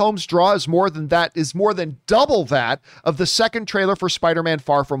 No Way Home's draw is more than double that of the second trailer for Spider-Man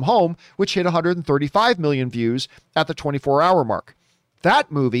Far From Home, which hit 135 million views at the 24-hour mark.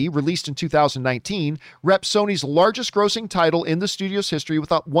 That movie, released in 2019, repped Sony's largest grossing title in the studio's history with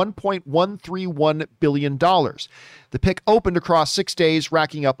 $1.131 billion. The pick opened across 6 days,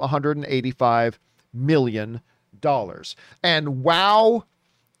 racking up $185 million. And wow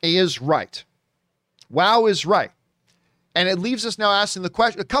is right. Wow is right. And it leaves us now asking a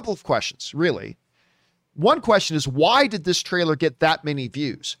couple of questions, really. One question is, why did this trailer get that many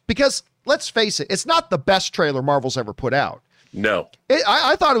views? Because let's face it, it's not the best trailer Marvel's ever put out. No.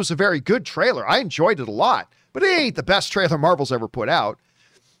 I thought it was a very good trailer. I enjoyed it a lot, but it ain't the best trailer Marvel's ever put out.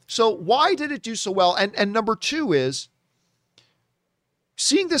 So why did it do so well? And number two is,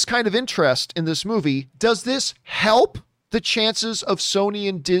 seeing this kind of interest in this movie, does this help the chances of Sony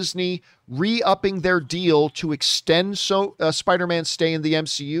and Disney re-upping their deal to extend Spider-Man's stay in the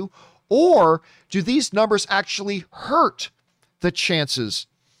MCU? Or do these numbers actually hurt the chances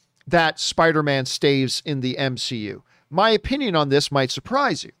that Spider-Man stays in the MCU? My opinion on this might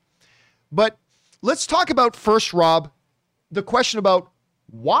surprise you. But let's talk about first, Rob, the question about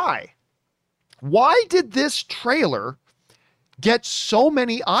why. Why did this trailer get so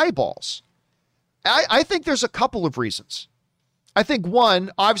many eyeballs? I think there's a couple of reasons. I think one,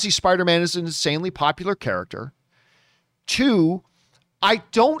 obviously Spider-Man is an insanely popular character. Two, I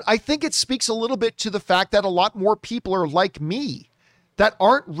think it speaks a little bit to the fact that a lot more people are like me that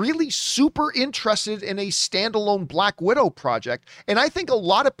aren't really super interested in a standalone Black Widow project. And I think a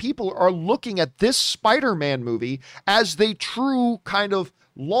lot of people are looking at this Spider-Man movie as the true kind of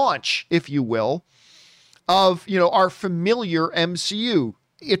launch, if you will, of, our familiar MCU,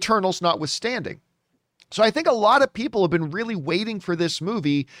 Eternals notwithstanding. So I think a lot of people have been really waiting for this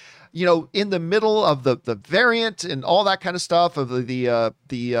movie, in the middle of the variant and all that kind of stuff, of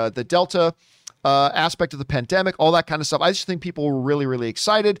the Delta aspect of the pandemic, all that kind of stuff. I just think people were really, really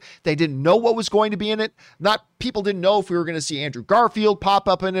excited. They didn't know what was going to be in it. People didn't know if we were going to see Andrew Garfield pop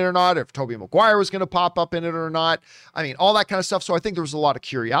up in it or not, if Tobey Maguire was going to pop up in it or not. I mean, all that kind of stuff. So I think there was a lot of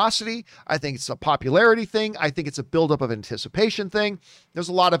curiosity. I think it's a popularity thing. I think it's a buildup of anticipation thing. There's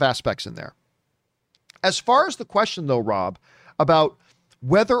a lot of aspects in there. As far as the question, though, Rob, about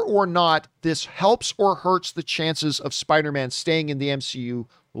whether or not this helps or hurts the chances of Spider-Man staying in the MCU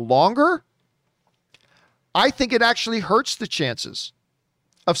longer, I think it actually hurts the chances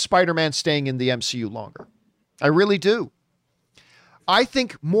of Spider-Man staying in the MCU longer. I really do. I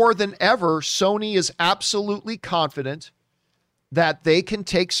think more than ever, Sony is absolutely confident that they can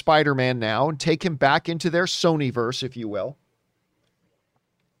take Spider-Man now and take him back into their Sonyverse, if you will.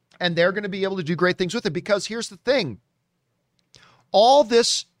 And they're going to be able to do great things with it, because here's the thing. All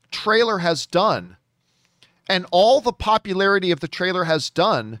this trailer has done, and all the popularity of the trailer has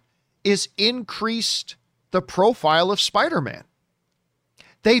done, is increased the profile of Spider-Man.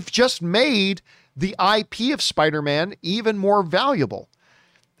 They've just made the IP of Spider-Man even more valuable.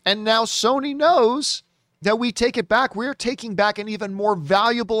 And now Sony knows that we take it back. We're taking back an even more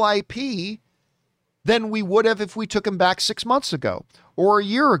valuable IP than we would have if we took him back 6 months ago or a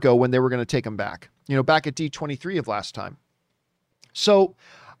year ago when they were going to take him back, back at D23 of last time. So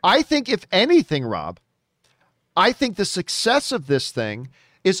I think if anything, Rob, I think the success of this thing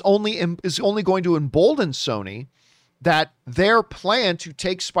is only going to embolden Sony that their plan to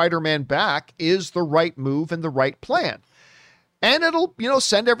take Spider-Man back is the right move and the right plan. And it'll,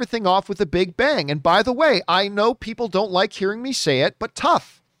 send everything off with a big bang. And by the way, I know people don't like hearing me say it, but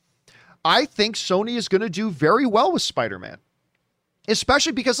tough. I think Sony is going to do very well with Spider-Man.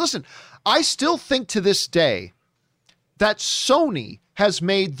 Especially because, listen, I still think to this day that Sony has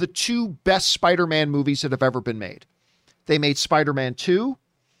made the two best Spider-Man movies that have ever been made. They made Spider-Man 2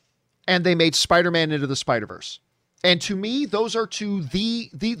 and they made Spider-Man Into the Spider-Verse. And to me, those are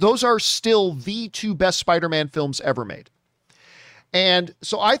those are still the two best Spider-Man films ever made. And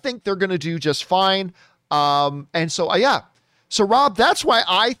so I think they're going to do just fine. So Rob, that's why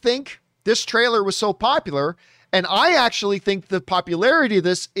I think this trailer was so popular. And I actually think the popularity of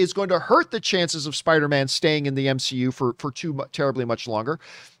this is going to hurt the chances of Spider-Man staying in the MCU for terribly much longer.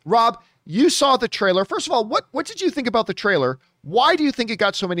 Rob, you saw the trailer. First of all, what did you think about the trailer? Why do you think it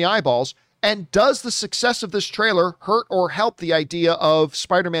got so many eyeballs? And does the success of this trailer hurt or help the idea of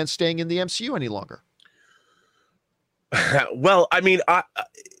Spider-Man staying in the MCU any longer? Well, I mean,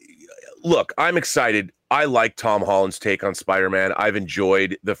 look, I'm excited. I like Tom Holland's take on Spider-Man. I've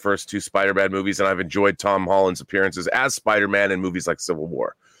enjoyed the first two Spider-Man movies, and I've enjoyed Tom Holland's appearances as Spider-Man in movies like Civil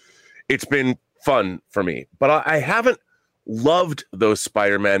War. It's been fun for me, but I haven't loved those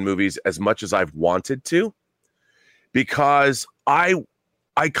Spider-Man movies as much as I've wanted to, because I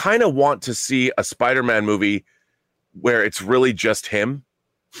kind of want to see a Spider-Man movie where it's really just him,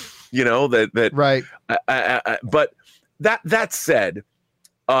 right. But that said,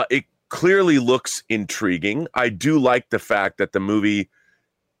 it clearly looks intriguing. I do like the fact that the movie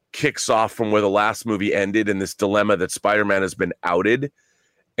kicks off from where the last movie ended, in this dilemma that Spider-Man has been outed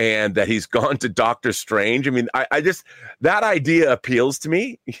and that he's gone to Doctor Strange. I mean, I just, that idea appeals to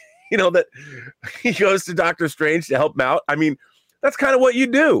me, that he goes to Doctor Strange to help him out. I mean, that's kind of what you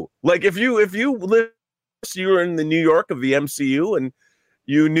do. Like if you were in the New York of the MCU and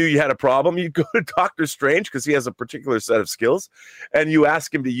you knew you had a problem, you go to Doctor Strange because he has a particular set of skills, and you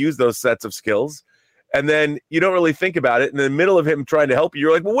ask him to use those sets of skills, and then you don't really think about it. In the middle of him trying to help you,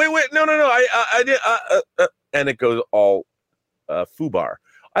 you're like, well, wait, no, I did, and it goes all foobar.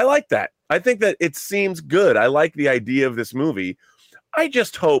 I like that. I think that it seems good. I like the idea of this movie. I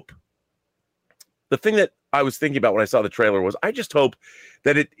just hope, the thing that I was thinking about when I saw the trailer was, I just hope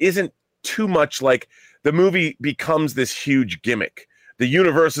that it isn't too much like the movie becomes this huge gimmick. The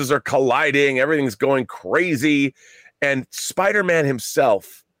universes are colliding, everything's going crazy, and Spider-Man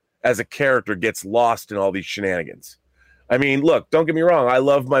himself as a character gets lost in all these shenanigans. I mean, look, don't get me wrong, I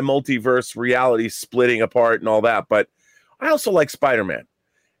love my multiverse reality splitting apart and all that, but I also like Spider-Man.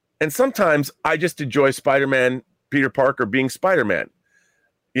 And sometimes I just enjoy Spider-Man, Peter Parker being Spider-Man.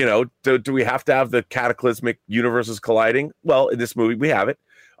 Do we have to have the cataclysmic universes colliding? Well, in this movie, we have it.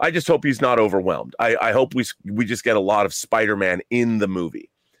 I just hope he's not overwhelmed. I hope we just get a lot of Spider-Man in the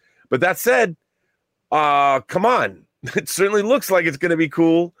movie. But that said, come on. It certainly looks like it's going to be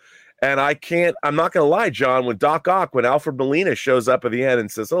cool. And I'm not going to lie, John, when Doc Ock, when Alfred Molina shows up at the end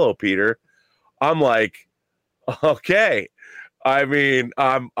and says, hello, Peter, I'm like, okay. I mean,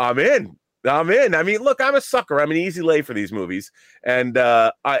 I'm in. I mean, look, I'm a sucker. I'm an easy lay for these movies. And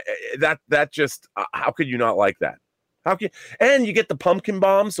how could you not like that? And you get the pumpkin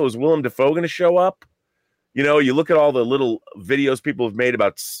bomb. So is Willem Dafoe going to show up? You look at all the little videos people have made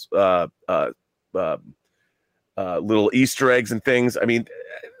about little Easter eggs and things. I mean,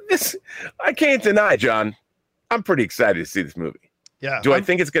 I can't deny, John, I'm pretty excited to see this movie. Yeah. I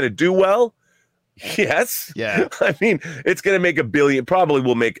think it's going to do well? Yes. Yeah. I mean, it's going to make $1 billion. Probably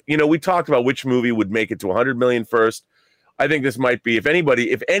will make, we talked about which movie would make it to 100 million first. I think this might be, if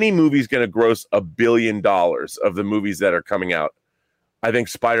any movie's going to gross $1 billion of the movies that are coming out, I think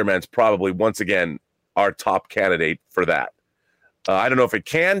Spider-Man's probably once again our top candidate for that. I don't know if it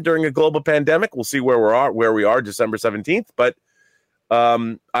can during a global pandemic. We'll see where we are December 17th, but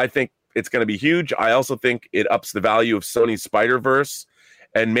I think it's going to be huge. I also think it ups the value of Sony's Spider-Verse,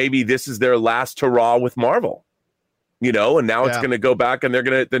 and maybe this is their last hurrah with Marvel, and now it's going to go back, and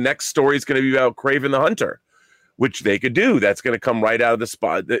the next story is going to be about Kraven the Hunter, which they could do. That's going to come right out of the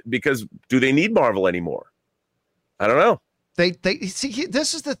spot, because do they need Marvel anymore? I don't know. They see,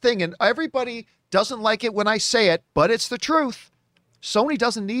 this is the thing, and everybody doesn't like it when I say it, but it's the truth. Sony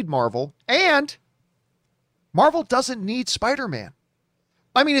doesn't need Marvel, and Marvel doesn't need Spider-Man.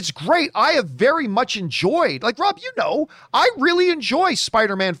 I mean, it's great. I have very much enjoyed, like Rob, I really enjoy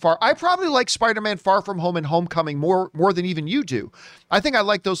Spider-Man I probably like Spider-Man Far From Home and Homecoming more than even you do. I think I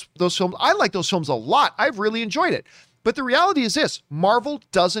like those films. I like those films a lot. I've really enjoyed it. But the reality is this, Marvel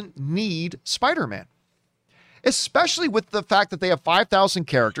doesn't need Spider-Man. Especially with the fact that they have 5,000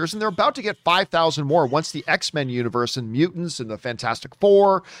 characters and they're about to get 5,000 more once the X-Men universe and mutants and the Fantastic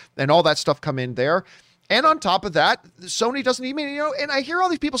Four and all that stuff come in there. And on top of that, Sony doesn't even, and I hear all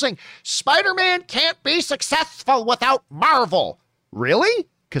these people saying, Spider-Man can't be successful without Marvel. Really?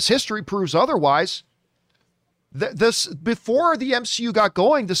 Because history proves otherwise. Before the MCU got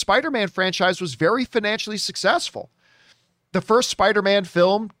going, the Spider-Man franchise was very financially successful. The first Spider-Man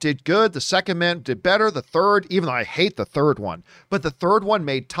film did good. The second man did better. The third, even though I hate the third one, but the third one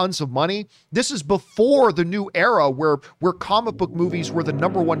made tons of money. This is before the new era where comic book movies were the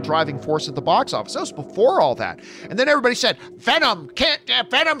number one driving force at the box office. That was before all that. And then everybody said, Venom's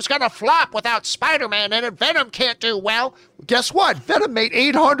going to flop without Spider-Man in it. Venom can't do well. Guess what? Venom made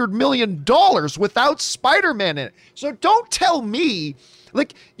 $800 million without Spider-Man in it. So don't tell me,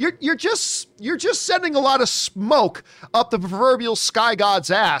 like, you're just sending a lot of smoke up the proverbial sky god's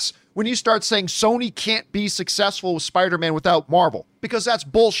ass when you start saying Sony can't be successful with Spider-Man without Marvel, because that's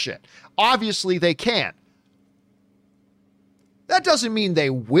bullshit. Obviously they can. That doesn't mean they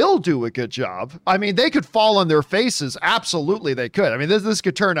will do a good job. I mean, they could fall on their faces. Absolutely they could. I mean, this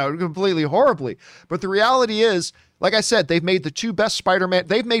could turn out completely horribly. But the reality is, like I said, they've made the two best Spider-Man.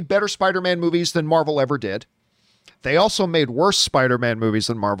 They've made better Spider-Man movies than Marvel ever did. They also made worse Spider-Man movies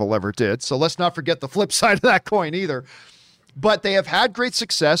than Marvel ever did. So let's not forget the flip side of that coin either. But they have had great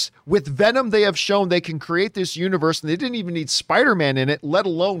success. With Venom, they have shown they can create this universe, and they didn't even need Spider-Man in it, let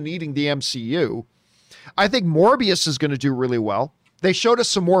alone needing the MCU. I think Morbius is going to do really well. They showed us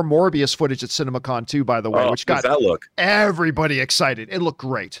some more Morbius footage at CinemaCon too, by the way, which got everybody excited. It looked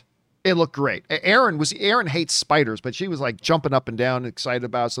great. It looked great. Aaron hates spiders, but she was like jumping up and down, excited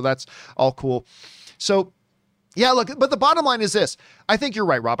about it. So that's all cool. So yeah, look, but the bottom line is this. I think you're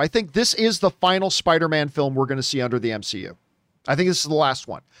right, Rob. I think this is the final Spider-Man film we're going to see under the MCU. I think this is the last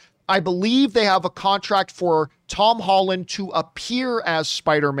one. I believe they have a contract for Tom Holland to appear as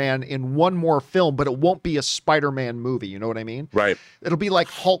Spider-Man in one more film, but it won't be a Spider-Man movie. You know what I mean? Right. It'll be like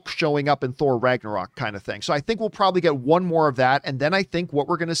Hulk showing up in Thor Ragnarok kind of thing. So I think we'll probably get one more of that. And then I think what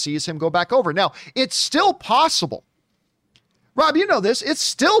we're going to see is him go back over. Now, it's still possible. Rob, you know this. It's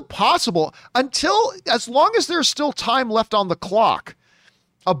still possible as long as there's still time left on the clock,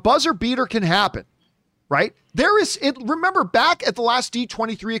 a buzzer beater can happen, right? Remember back at the last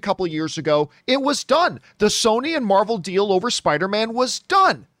D23 a couple of years ago, it was done. The Sony and Marvel deal over Spider-Man was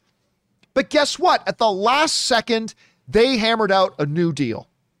done. But guess what? At the last second, they hammered out a new deal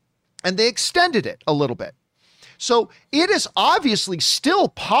and they extended it a little bit. So it is obviously still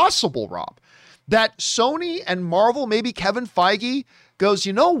possible, Rob, that Sony and Marvel, maybe Kevin Feige goes,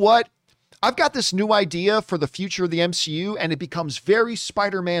 you know what? I've got this new idea for the future of the MCU, and it becomes very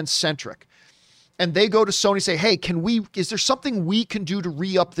Spider-Man centric. And they go to Sony and say, hey, is there something we can do to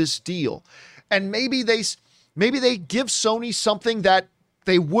re-up this deal? And maybe they give Sony something that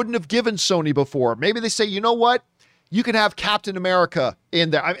they wouldn't have given Sony before. Maybe they say, you know what? You can have Captain America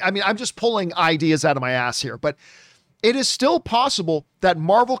in there. I mean, I'm just pulling ideas out of my ass here, but it is still possible that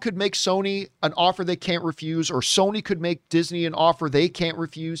Marvel could make Sony an offer they can't refuse, or Sony could make Disney an offer they can't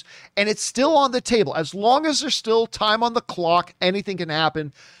refuse. And it's still on the table. As long as there's still time on the clock, anything can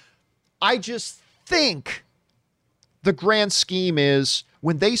happen. I just think the grand scheme is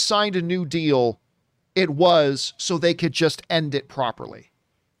when they signed a new deal, it was so they could just end it properly.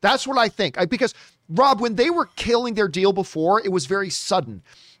 That's what I think. Because, Rob, when they were killing their deal before, it was very sudden.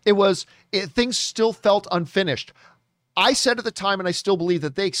 Things still felt unfinished. I said at the time, and I still believe,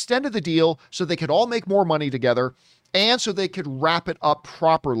 that they extended the deal so they could all make more money together and so they could wrap it up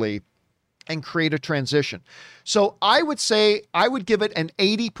properly and create a transition. So I would say I would give it an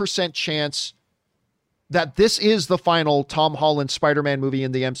 80% chance that this is the final Tom Holland Spider-Man movie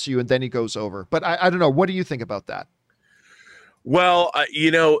in the MCU, and then he goes over. But I don't know. What do you think about that? Well,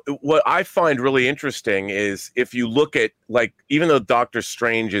 what I find really interesting is if you look at, like, even though Doctor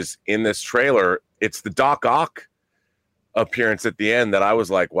Strange is in this trailer, it's the Doc Ock appearance at the end that I was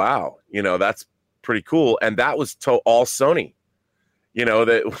like, wow, that's pretty cool. And that was all Sony.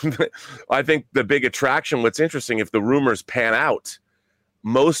 That I think the big attraction, what's interesting, if the rumors pan out,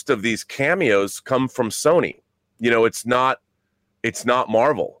 most of these cameos come from Sony. It's not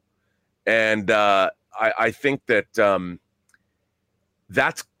Marvel. And I think that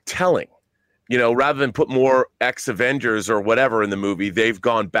that's telling. Rather than put more ex-Avengers or whatever in the movie, they've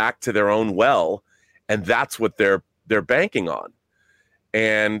gone back to their own well, and that's what they're banking on.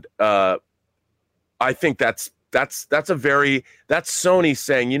 And I think that's Sony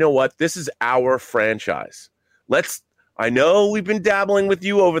saying, you know what, this is our franchise. I know we've been dabbling with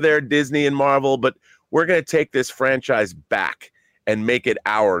you over there, Disney and Marvel, but we're going to take this franchise back and make it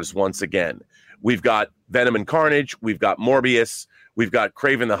ours once again. We've got Venom and Carnage. We've got Morbius. We've got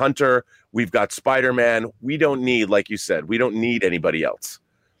Kraven the Hunter. We've got Spider-Man. We don't need, like you said, we don't need anybody else.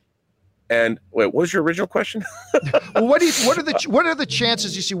 And wait, what was your original question? Well, what are the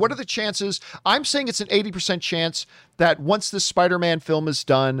chances you see? What are the chances? I'm saying it's an 80% chance that once this Spider-Man film is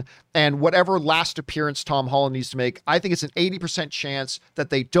done and whatever last appearance Tom Holland needs to make, I think it's an 80% chance that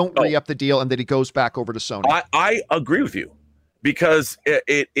they don't re-up the deal and that he goes back over to Sony. I agree with you, because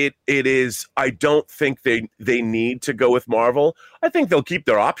it is. I don't think they need to go with Marvel. I think they'll keep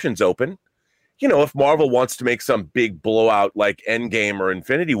their options open. You know, if Marvel wants to make some big blowout like Endgame or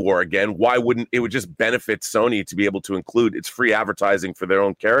Infinity War again, why wouldn't it? Would just benefit Sony to be able to include it's free advertising for their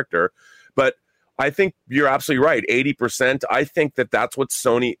own character. But I think you're absolutely right. 80%. I think that's what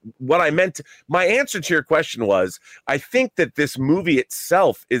Sony, what I meant. My answer to your question was, I think that this movie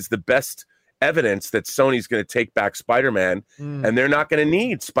itself is the best evidence that Sony's going to take back Spider-Man, and they're not going to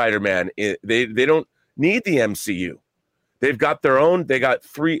need Spider-Man. They don't need the MCU. They've got their own. They've got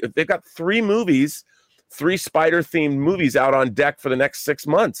three movies, 3 Spider-themed movies out on deck for the next 6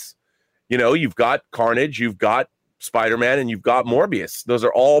 months. You know, you've got Carnage, you've got Spider-Man, and you've got Morbius. Those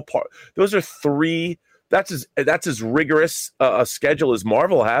are all Those are 3. That's as rigorous a schedule as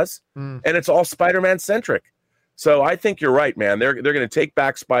Marvel has, and it's all Spider-Man centric. So I think you're right, man. They're going to take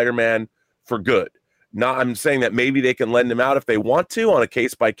back Spider-Man for good. Now, I'm saying that maybe they can lend him out if they want to on a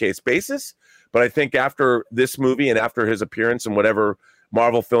case-by-case basis. But I think after this movie and after his appearance in whatever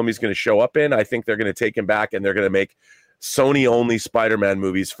Marvel film he's going to show up in, I think they're going to take him back and they're going to make Sony-only Spider-Man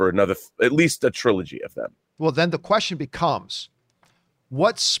movies for at least a trilogy of them. Well, then the question becomes,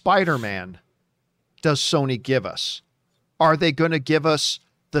 what Spider-Man does Sony give us? Are they going to give us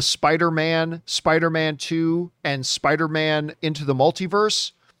the Spider-Man, Spider-Man 2, and Spider-Man Into the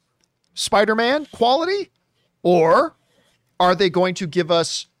Multiverse Spider-Man quality? Or are they going to give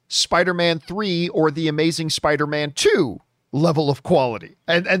us Spider-Man 3 or the Amazing Spider-Man 2 level of quality?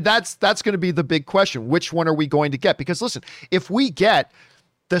 And that's going to be the big question. Which one are we going to get? Because listen, if we get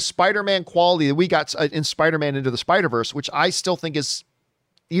the Spider-Man quality that we got in Spider-Man Into the Spider-Verse, which I still think is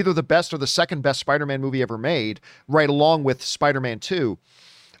either the best or the second best Spider-Man movie ever made, right along with Spider-Man 2,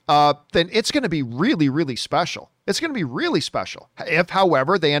 then it's going to be really, really special. It's going to be really special. If,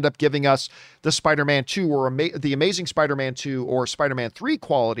 however, they end up giving us the Spider-Man 2 or the Amazing Spider-Man 2 or Spider-Man 3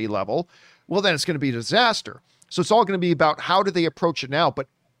 quality level, well, then it's going to be a disaster. So it's all going to be about how do they approach it now. But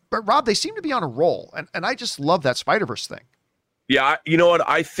Rob, they seem to be on a roll. And I just love that Spider-Verse thing. Yeah, you know what?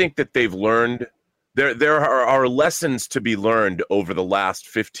 I think that they've learned. There are lessons to be learned over the last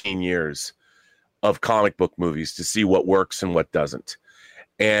 15 years of comic book movies to see what works and what doesn't.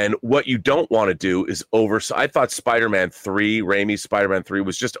 And what you don't want to do is I thought Spider-Man 3, Raimi's Spider-Man 3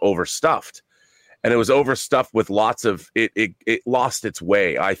 was just overstuffed. And it was overstuffed with lots of, it lost its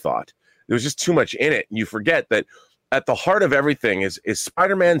way, I thought. There was just too much in it. And you forget that at the heart of everything is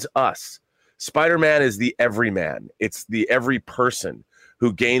Spider-Man's us. Spider-Man is the everyman. It's the every person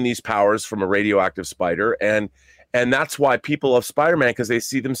who gained these powers from a radioactive spider. And that's why people love Spider-Man, because they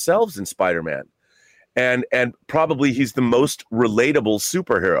see themselves in Spider-Man. And probably he's the most relatable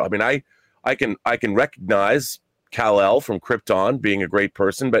superhero. I mean, I can recognize Kal-El from Krypton being a great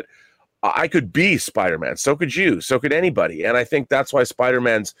person, but I could be Spider-Man. So could you. So could anybody. And I think that's why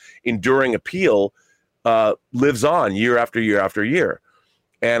Spider-Man's enduring appeal lives on year after year after year.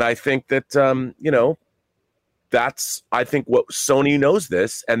 And I think that I think what Sony knows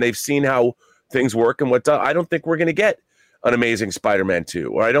this, and they've seen how things work and what I don't think we're going to get an Amazing Spider-Man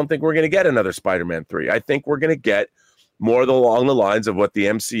 2, or I don't think we're going to get another Spider-Man 3. I think we're going to get more along the lines of what the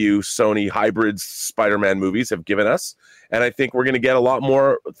MCU Sony hybrids Spider-Man movies have given us. And I think we're going to get a lot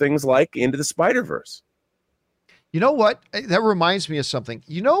more things like Into the Spider-Verse. You know what? That reminds me of something.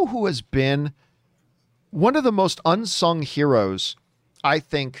 You know who has been one of the most unsung heroes, I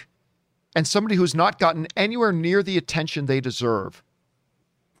think, and somebody who's not gotten anywhere near the attention they deserve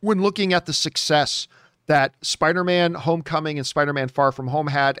when looking at the success that Spider-Man Homecoming and Spider-Man Far From Home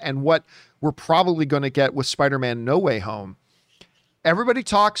had, and what we're probably going to get with Spider-Man No Way Home. Everybody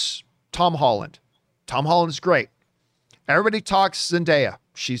talks Tom Holland. Tom Holland is great. Everybody talks Zendaya.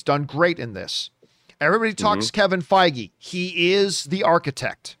 She's done great in this. Everybody talks Kevin Feige. He is the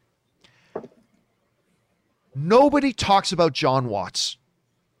architect. Nobody talks about John Watts.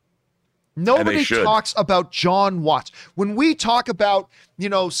 Nobody talks about John Watts. When we talk about,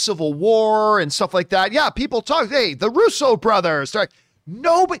 Civil War and stuff like that, yeah, people talk, hey, the Russo brothers.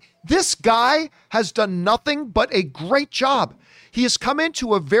 Nobody, this guy has done nothing but a great job. He has come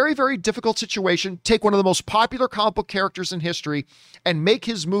into a very, very difficult situation, take one of the most popular comic book characters in history, and make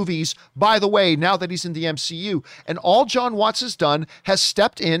his movies, by the way, now that he's in the MCU. And all John Watts has done has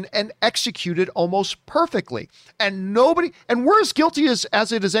stepped in and executed almost perfectly. And nobody, and we're as guilty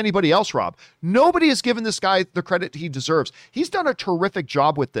as it is anybody else, Rob. Nobody has given this guy the credit he deserves. He's done a terrific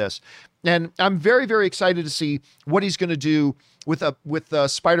job with this. And I'm very, very excited to see what he's going to do with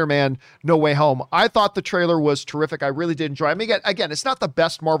Spider-Man No Way Home. I thought the trailer was terrific. I really did enjoy it. I mean, again, it's not the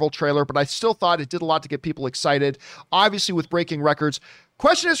best Marvel trailer, but I still thought it did a lot to get people excited, obviously with breaking records.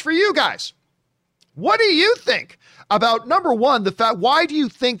 Question is for you guys. What do you think about, number one, the fact, why do you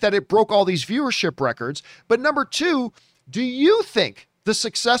think that it broke all these viewership records? But number two, do you think the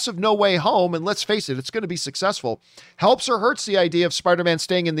success of No Way Home, and let's face it, it's going to be successful, helps or hurts the idea of Spider-Man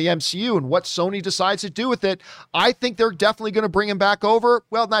staying in the MCU and what Sony decides to do with it? I think they're definitely going to bring him back over.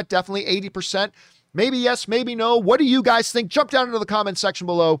 Well, not definitely, 80%. Maybe yes, maybe no. What do you guys think? Jump down into the comment section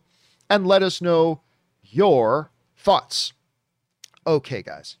below and let us know your thoughts. Okay,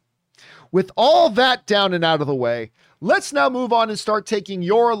 guys. With all that down and out of the way, let's now move on and start taking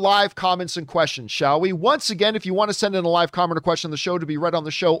your live comments and questions, shall we? Once again, if you want to send in a live comment or question on the show to be read on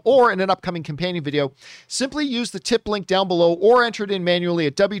the show or in an upcoming companion video, simply use the tip link down below or enter it in manually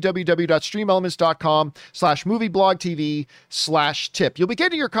at www.streamelements.com/movieblogtv/tip. You'll be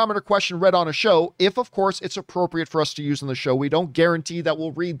getting your comment or question read on a show if, of course, it's appropriate for us to use on the show. We don't guarantee that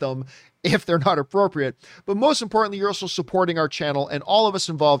we'll read them if they're not appropriate. But most importantly, you're also supporting our channel and all of us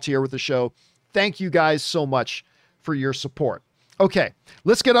involved here with the show. Thank you guys so much for your support. Okay,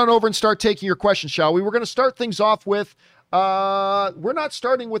 let's get on over and start taking your questions, shall we? We're going to start things off with, we're not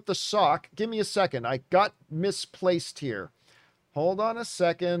starting with the sock. Give me a second. I got misplaced here. Hold on a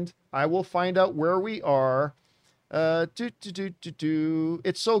second. I will find out where we are. It's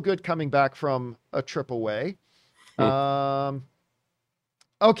so good coming back from a trip away.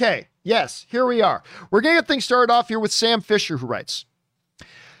 Okay, yes, here we are. We're going to get things started off here with Sam Fisher, who writes,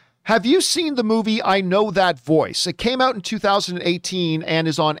 have you seen the movie I Know That Voice? It came out in 2018 and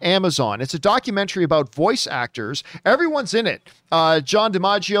is on Amazon. It's a documentary about voice actors. Everyone's in it. John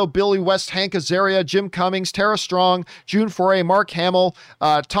DiMaggio, Billy West, Hank Azaria, Jim Cummings, Tara Strong, June Foray, Mark Hamill,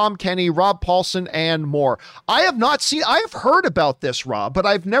 Tom Kenny, Rob Paulson, and more. I have heard about this, Rob, but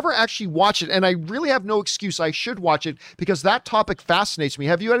I've never actually watched it, and I really have no excuse. I should watch it because that topic fascinates me.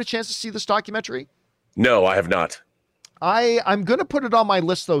 Have you had a chance to see this documentary? No, I have not. I'm going to put it on my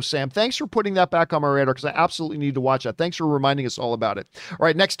list, though, Sam. Thanks for putting that back on my radar because I absolutely need to watch that. Thanks for reminding us all about it. All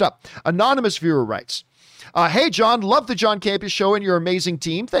right, next up, anonymous viewer writes, hey, John, love the John Campea Show and your amazing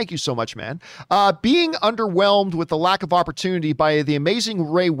team. Thank you so much, man. Being underwhelmed with the lack of opportunity by the amazing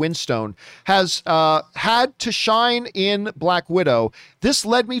Ray Winstone has had to shine in Black Widow. This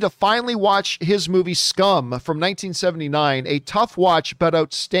led me to finally watch his movie Scum from 1979, a tough watch but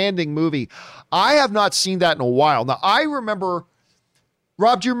outstanding movie. I have not seen that in a while. Now, I remember,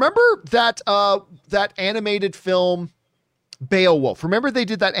 Rob, do you remember that animated film Beowulf? Remember they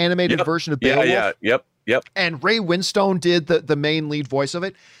did that animated version of Beowulf? Yep. And Ray Winstone did the main lead voice of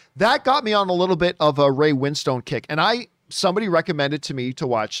it. That got me on a little bit of a Ray Winstone kick. And somebody recommended to me to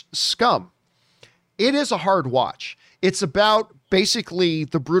watch Scum. It is a hard watch. It's about basically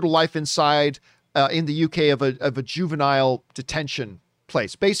the brutal life inside in the UK of a juvenile detention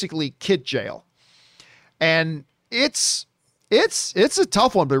place, basically kid jail. And it's a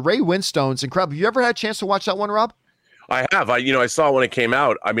tough one, but Ray Winstone's incredible. Have you ever had a chance to watch that one, Rob? I have. I saw it when it came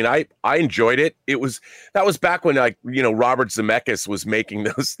out. I mean, I enjoyed it. That was back when Robert Zemeckis was making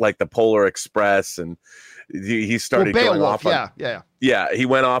those like the Polar Express, and he started going off. Yeah. He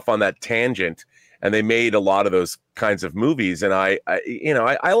went off on that tangent, and they made a lot of those kinds of movies. And I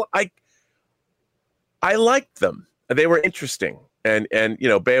liked them. They were interesting. And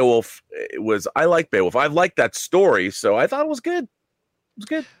Beowulf I liked Beowulf. I liked that story, so I thought it was good. It was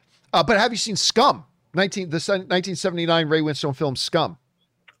good. But have you seen Scum? The 1979 Ray Winstone film Scum.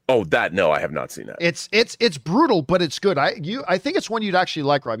 Oh, no, I have not seen that. It's brutal, but it's good. I think it's one you'd actually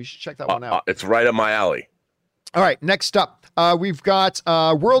like, Rob. You should check that one out. It's right up my alley. All right, next up, we've got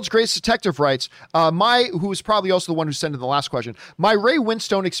World's Greatest Detective writes, who is probably also the one who sent in the last question. My Ray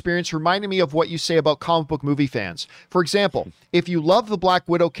Winstone experience reminded me of what you say about comic book movie fans. For example, if you love the Black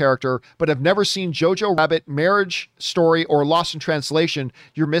Widow character but have never seen Jojo Rabbit, Marriage Story, or Lost in Translation,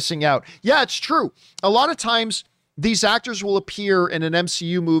 you're missing out. Yeah, it's true. A lot of times these actors will appear in an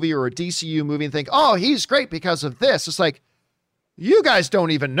MCU movie or a DCU movie and think, oh, he's great because of this. It's like, you guys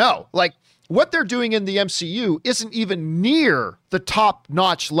don't even know. Like, what they're doing in the MCU isn't even near the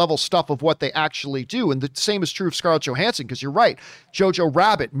top-notch level stuff of what they actually do. And the same is true of Scarlett Johansson, because you're right. Jojo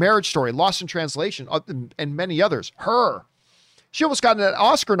Rabbit, Marriage Story, Lost in Translation, and many others. Her. She almost got an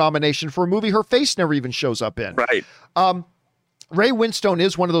Oscar nomination for a movie her face never even shows up in. Right. Ray Winstone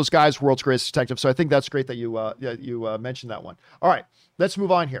is one of those guys, world's greatest detective. So I think that's great that you mentioned that one. All right, let's move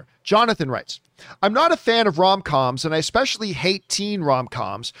on here. Jonathan writes, I'm not a fan of rom-coms, and I especially hate teen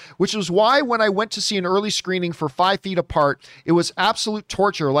rom-coms, which is why when I went to see an early screening for 5 Feet Apart, it was absolute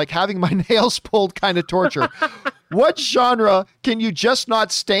torture, like having my nails pulled kind of torture. What genre can you just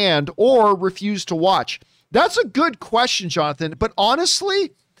not stand or refuse to watch? That's a good question, Jonathan, but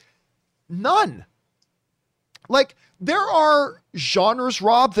honestly, none. Like, there are genres,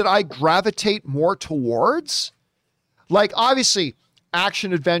 Rob, that I gravitate more towards. Like, obviously,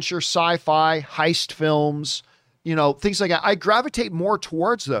 action, adventure, sci-fi, heist films, things like that. I gravitate more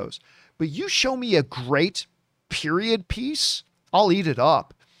towards those. But you show me a great period piece, I'll eat it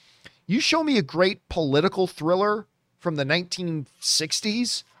up. You show me a great political thriller from the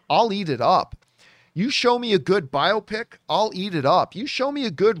 1960s, I'll eat it up. You show me a good biopic, I'll eat it up. You show me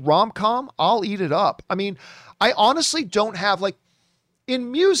a good rom-com, I'll eat it up. I mean, I honestly don't have, like, in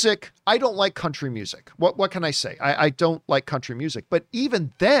music, I don't like country music. What can I say? I don't like country music. But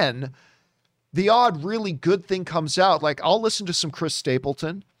even then, the odd really good thing comes out. Like, I'll listen to some Chris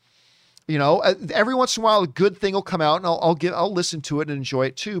Stapleton. Every once in a while, a good thing will come out, and I'll listen to it and enjoy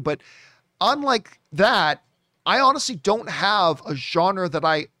it too. But unlike that, I honestly don't have a genre that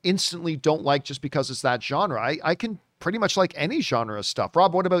I instantly don't like just because it's that genre. I can pretty much like any genre of stuff.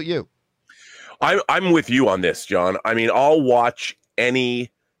 Rob, what about you? I'm with you on this, John. I mean, I'll watch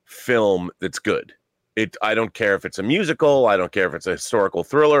any film that's good. I don't care if it's a musical. I don't care if it's a historical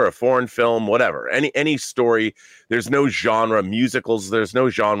thriller, a foreign film, whatever. Any story. There's no genre. Musicals, there's no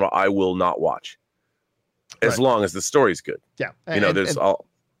genre I will not watch. As long as the story's good. Yeah.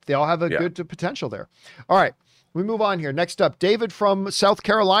 They all have a good potential there. All right. We move on here. Next up, David from South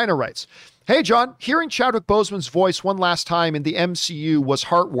Carolina writes, Hey, John, hearing Chadwick Boseman's voice one last time in the MCU was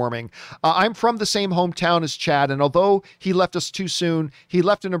heartwarming. I'm from the same hometown as Chad, and although he left us too soon, he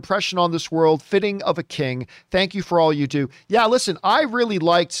left an impression on this world fitting of a king. Thank you for all you do. Yeah, listen, I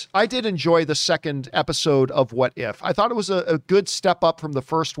did enjoy the second episode of What If. I thought it was a good step up from the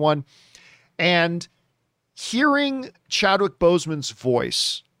first one. And hearing Chadwick Boseman's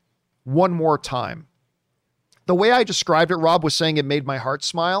voice one more time, the way I described it, Rob was saying it made my heart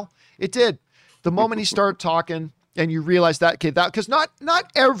smile. It did. The moment he started talking and you realize because not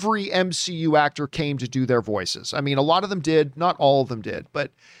every MCU actor came to do their voices. I mean, a lot of them did, not all of them did,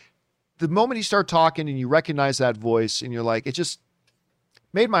 but the moment he started talking and you recognize that voice and you're like, it just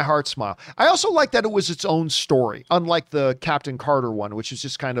made my heart smile. I also like that it was its own story, unlike the Captain Carter one, which is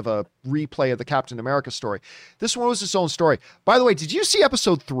just kind of a replay of the Captain America story. This one was its own story. By the way, did you see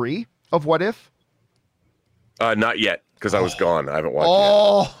episode 3 of What If? Not yet, because I was gone. I haven't watched it yet.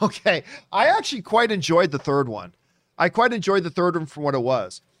 Oh, okay. I actually quite enjoyed the third one. I quite enjoyed the third one for what it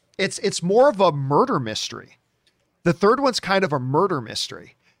was. It's more of a murder mystery. The third one's kind of a murder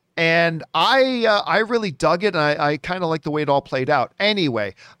mystery. And I really dug it, and I kind of like the way it all played out.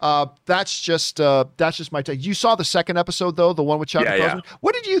 Anyway, that's just my take. You saw the second episode, though, the one with Chadwick Boseman?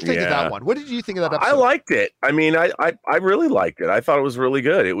 What did you think of that one? What did you think of that episode? I liked it. I mean, I really liked it. I thought it was really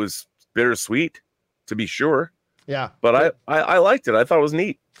good. It was bittersweet, to be sure. Yeah. But I liked it. I thought it was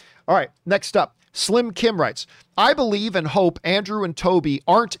neat. All right. Next up, Slim Kim writes, I believe and hope Andrew and Toby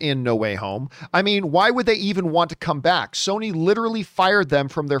aren't in No Way Home. I mean, why would they even want to come back? Sony literally fired them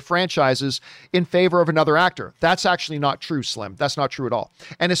from their franchises in favor of another actor. That's actually not true, Slim. That's not true at all.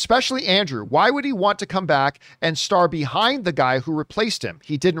 And especially Andrew. Why would he want to come back and star behind the guy who replaced him?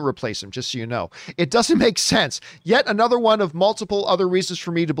 He didn't replace him, just so you know. It doesn't make sense. Yet another one of multiple other reasons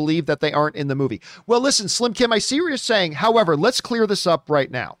for me to believe that they aren't in the movie. Well, listen, Slim Kim, I see what you're saying. However, let's clear this up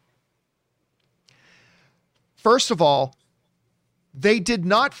right now. First of all, they did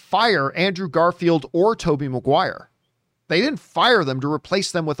not fire Andrew Garfield or Tobey Maguire. They didn't fire them to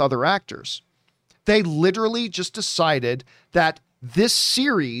replace them with other actors. They literally just decided that this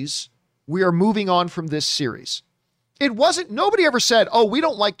series, we are moving on from this series. Nobody ever said, oh, we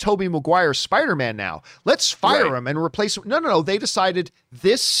don't like Tobey Maguire's Spider-Man now. Let's fire him and replace him. No. They decided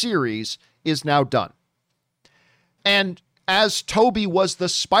this series is now done. And as Tobey was the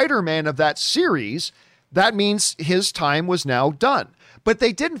Spider-Man of that series, that means his time was now done. But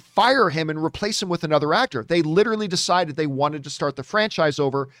they didn't fire him and replace him with another actor. They literally decided they wanted to start the franchise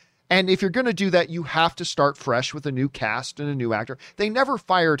over And if you're going to do that, you have to start fresh with a new cast and a new actor. They never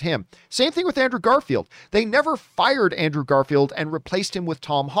fired him. Same thing with Andrew Garfield. They never fired Andrew Garfield and replaced him with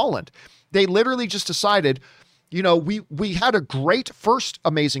Tom Holland. They literally just decided, you know, we had a great first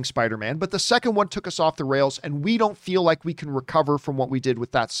Amazing Spider-Man, but the second one took us off the rails, and we don't feel like we can recover from what we did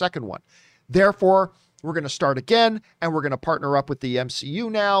with that second one. Therefore, we're going to start again, and we're going to partner up with the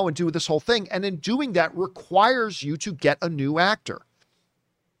MCU now and do this whole thing. And in doing that requires you to get a new actor.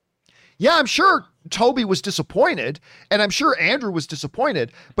 Yeah, I'm sure Toby was disappointed, and I'm sure Andrew was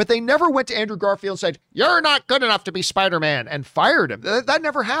disappointed, but they never went to Andrew Garfield and said, "You're not good enough to be Spider-Man," and fired him. That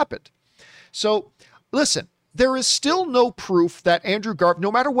never happened. So listen, there is still no proof that Andrew Garfield,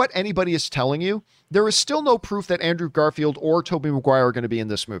 no matter what anybody is telling you, there is still no proof that Andrew Garfield or Tobey Maguire are going to be in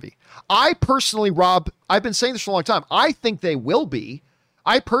this movie. I personally, Rob, I've been saying this for a long time. I think they will be.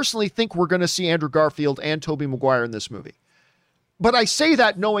 I personally think we're going to see Andrew Garfield and Tobey Maguire in this movie. But I say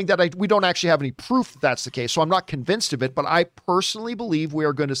that knowing that we don't actually have any proof that that's the case, so I'm not convinced of it, but I personally believe we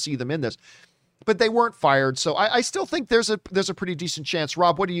are going to see them in this. But they weren't fired, so I still think there's a pretty decent chance.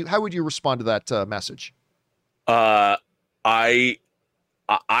 Rob, how would you respond to that message? You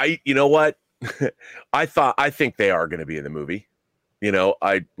know what? I think they are going to be in the movie. You know,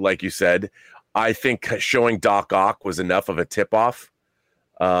 like you said, I think showing Doc Ock was enough of a tip-off.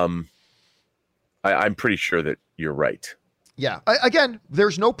 I'm pretty sure that you're right. Yeah. Again,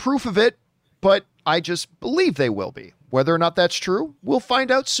 there's no proof of it, but I just believe they will be. Whether or not that's true, we'll find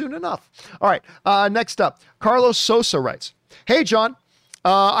out soon enough. All right. Next up, Carlos Sosa writes, "Hey, John.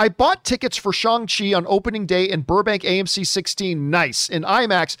 I bought tickets for Shang-Chi on opening day in Burbank AMC 16. Nice. In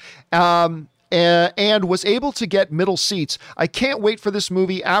IMAX. And was able to get middle seats. I can't wait for this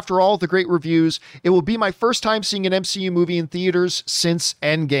movie after all the great reviews. It will be my first time seeing an MCU movie in theaters since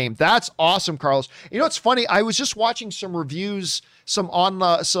Endgame." That's awesome, Carlos. You know, it's funny. I was just watching some reviews, some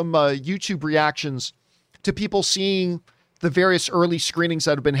YouTube reactions to people seeing the various early screenings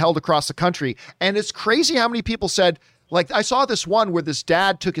that have been held across the country. And it's crazy how many people said, like, I saw this one where this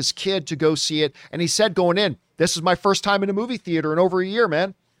dad took his kid to go see it. And he said going in, "This is my first time in a movie theater in over a year,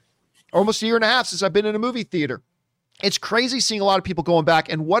 man. Almost a year and a half since I've been in a movie theater." It's crazy seeing a lot of people going back,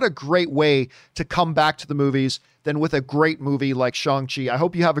 and what a great way to come back to the movies than with a great movie like Shang-Chi. I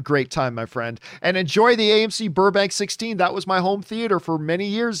hope you have a great time, my friend, and enjoy the AMC Burbank 16. That was my home theater for many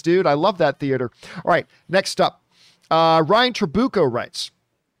years, dude. I love that theater. All right, next up, Ryan Trabucco writes,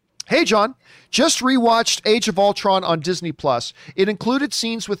 "Hey, John, just rewatched Age of Ultron on Disney+. It included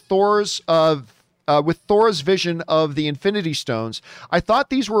scenes with Thor's vision of the Infinity Stones. I thought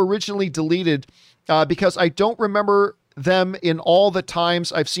these were originally deleted because I don't remember them in all the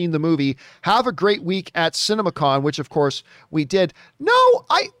times I've seen the movie. Have a great week at CinemaCon," which of course we did. No,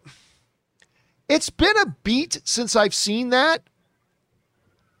 it's been a beat since I've seen that.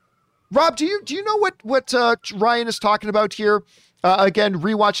 Rob, do you know what Ryan is talking about here? Again,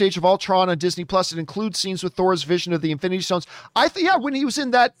 rewatch Age of Ultron on Disney+. It includes scenes with Thor's vision of the Infinity Stones. When he was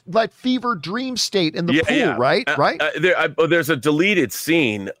in that fever dream state in the pool, right? Right? There's a deleted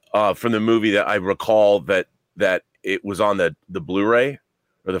scene from the movie that I recall that it was on the Blu-ray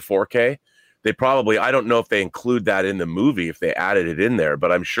or the 4K. They probably, I don't know if they include that in the movie, if they added it in there,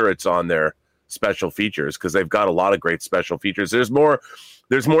 but I'm sure it's on their special features because they've got a lot of great special features. There's more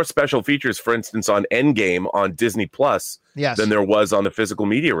special features, for instance, on Endgame on Disney Plus than there was on the physical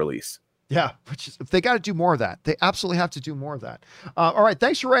media release. Yeah, which is, they got to do more of that. They absolutely have to do more of that. All right,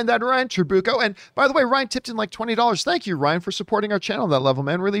 thanks for writing that, Ryan Trabucco. And by the way, Ryan tipped in like $20. Thank you, Ryan, for supporting our channel at that level,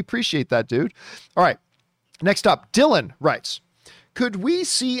 man. Really appreciate that, dude. All right, next up, Dylan writes, "Could we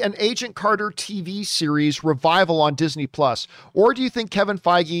see an Agent Carter TV series revival on Disney Plus? Or do you think Kevin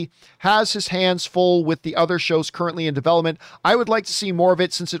Feige has his hands full with the other shows currently in development? I would like to see more of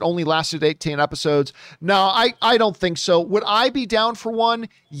it since it only lasted 18 episodes. No, I don't think so. Would I be down for one?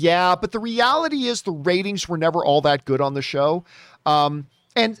 Yeah, but the reality is the ratings were never all that good on the show. And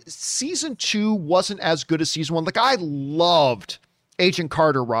season 2 wasn't as good as season 1. Like, I loved Agent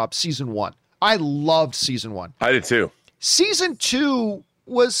Carter, Rob, season 1. I loved season 1. I did too. Season 2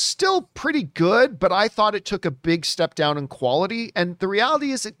 was still pretty good, but I thought it took a big step down in quality. And the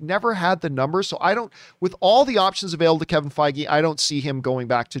reality is it never had the numbers. So with all the options available to Kevin Feige, I don't see him going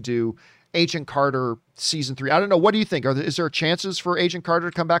back to do Agent Carter season 3. I don't know. What do you think? Is there chances for Agent Carter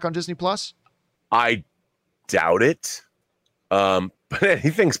to come back on Disney Plus? I doubt it. But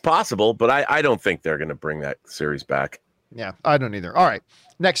anything's possible, but I don't think they're going to bring that series back. Yeah, I don't either. All right.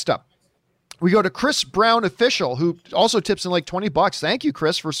 Next up, we go to Chris Brown Official, who also tips in like $20. Thank you,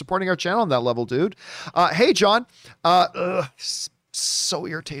 Chris, for supporting our channel on that level, dude. Hey, John. So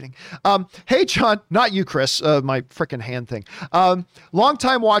irritating. Hey, John, not you, Chris, my freaking hand thing.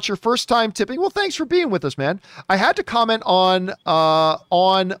 Long-time watcher, first time tipping. Well, thanks for being with us, man. I had to comment on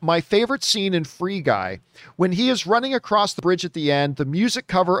my favorite scene in Free Guy. When he is running across the bridge at the end, the music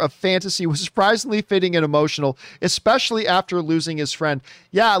cover of Fantasy was surprisingly fitting and emotional, especially after losing his friend.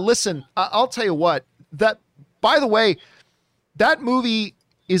 Yeah, listen, I'll tell you what, by the way, that movie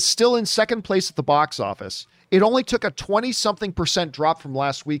is still in second place at the box office. It only took a 20-something% drop from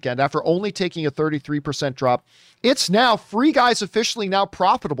last weekend after only taking a 33% drop. It's now, Free Guy's officially now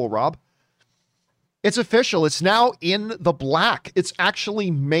profitable, Rob. It's official. It's now in the black. It's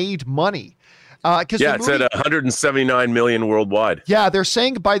actually made money. It's at 179 million worldwide. Yeah, they're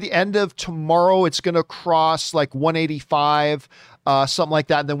saying by the end of tomorrow, it's going to cross like 185, something like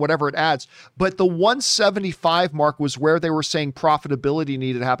that, and then whatever it adds. But the 175 mark was where they were saying profitability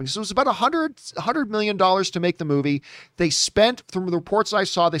needed to happen. So it was about $100 million to make the movie. They spent, from the reports I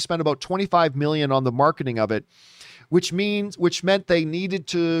saw, they spent about $25 million on the marketing of it, which meant they needed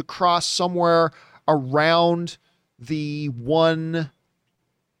to cross somewhere around the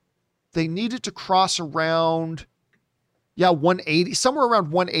They needed to cross around, 180, somewhere around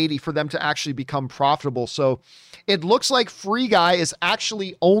 180 for them to actually become profitable. So it looks like Free Guy is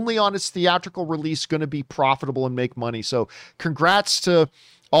actually only on its theatrical release going to be profitable and make money. So congrats to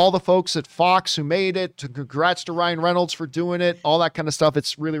all the folks at Fox who made it. Congrats to Ryan Reynolds for doing it, all that kind of stuff.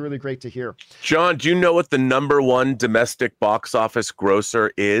 It's really, really great to hear. John, do you know what the number one domestic box office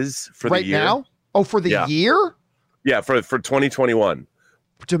grosser is for the year? Right now? Oh, for the year? Yeah, for 2021.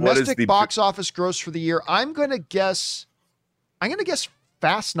 Domestic box office gross for the year. I'm going to guess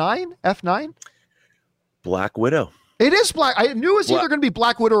Fast 9, F9. Black Widow. It is Black. I knew it was either going to be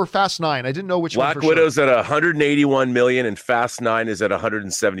Black Widow or Fast 9. I didn't know which one. Black Widow's at 181 million and Fast 9 is at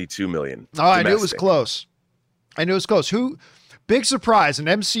 172 million. Oh, I knew it was close. Big surprise. An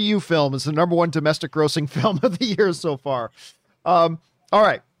MCU film is the number one domestic grossing film of the year so far. All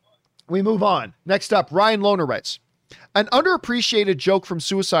right. We move on. Next up, Ryan Lohner writes, an underappreciated joke from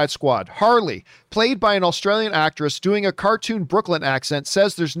Suicide Squad. Harley, played by an Australian actress doing a cartoon Brooklyn accent,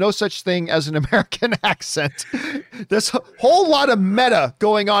 says there's no such thing as an American accent. There's a whole lot of meta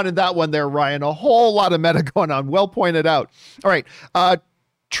going on in that one there, Ryan. A whole lot of meta going on. Well pointed out. All right.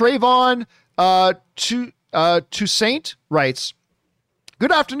 Trayvon Toussaint writes,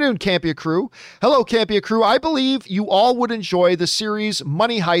 good afternoon, Campia crew. Hello, Campia crew. I believe you all would enjoy the series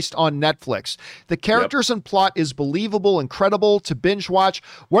Money Heist on Netflix. The characters and plot is believable and credible to binge watch.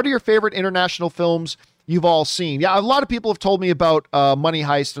 What are your favorite international films you've all seen? Yeah, a lot of people have told me about Money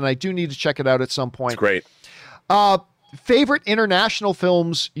Heist, and I do need to check it out at some point. It's great. Favorite international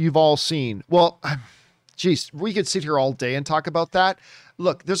films you've all seen? Well, geez, we could sit here all day and talk about that.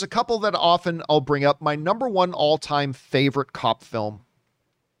 Look, there's a couple that often I'll bring up. My number one all-time favorite cop film,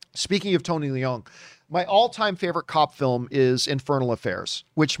 speaking of Tony Leung, my all-time favorite cop film is Infernal Affairs,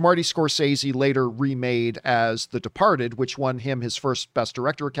 which Marty Scorsese later remade as The Departed, which won him his first Best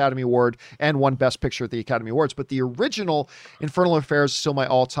Director Academy Award and won Best Picture at the Academy Awards. But the original Infernal Affairs is still my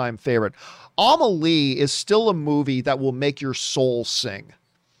all-time favorite. Amelie is still a movie that will make your soul sing.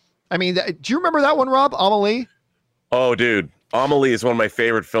 I mean, do you remember that one, Rob? Amelie? Oh, dude. Amelie is one of my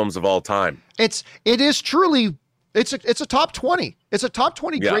favorite films of all time. It is truly... It's a top 20. It's a top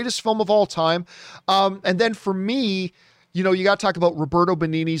 20 greatest film of all time. And then for me, you got to talk about Roberto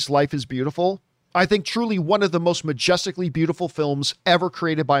Benigni's Life is Beautiful. I think truly one of the most majestically beautiful films ever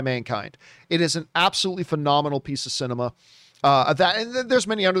created by mankind. It is an absolutely phenomenal piece of cinema. And there's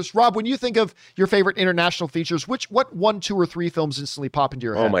many others. Rob, when you think of your favorite international features, what 1, 2, or 3 films instantly pop into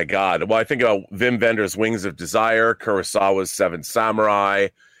your head? Oh my God. Well, I think about Wim Wenders' Wings of Desire, Kurosawa's Seven Samurai,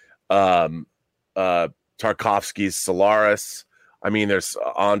 Tarkovsky's Solaris. I mean, there's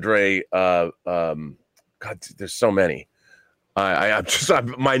Andre. God, there's so many.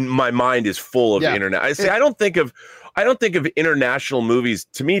 My mind is full of internet. I don't think of international movies.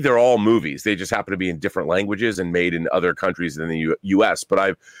 To me, they're all movies. They just happen to be in different languages and made in other countries than the U.S.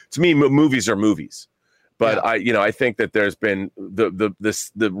 But to me, movies are movies. But I think that there's been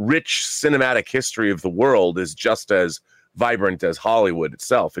the rich cinematic history of the world is just as vibrant as Hollywood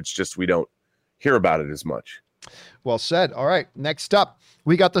itself. It's just we don't hear about it as much. Well said. All right. Next up,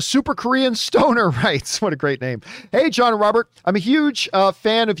 we got the Super Korean Stoner writes. What a great name. Hey, John and Robert. I'm a huge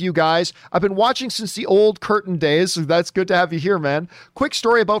fan of you guys. I've been watching since the old curtain days. So that's good to have you here, man. Quick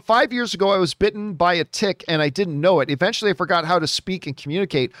story. About 5 years ago, I was bitten by a tick and I didn't know it. Eventually, I forgot how to speak and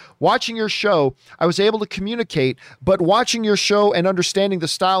communicate. Watching your show, I was able to communicate, but watching your show and understanding the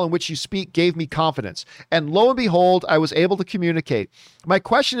style in which you speak gave me confidence. And lo and behold, I was able to communicate. My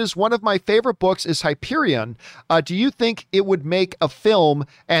question is, one of my favorite books is Hyperion. Do do you think it would make a film?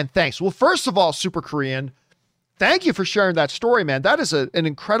 And thanks. Well, first of all, Super Korean, thank you for sharing that story, man. That is an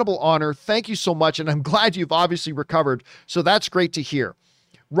incredible honor. Thank you so much. And I'm glad you've obviously recovered. So that's great to hear.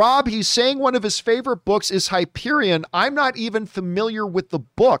 Rob, he's saying one of his favorite books is Hyperion. I'm not even familiar with the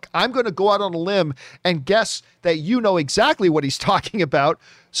book. I'm going to go out on a limb and guess that you know exactly what he's talking about.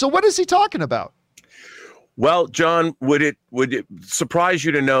 So what is he talking about? Well, John, would it surprise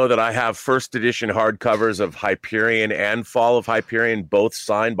you to know that I have first edition hardcovers of Hyperion and Fall of Hyperion, both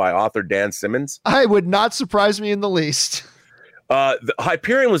signed by author Dan Simmons? I would not surprise me in the least. The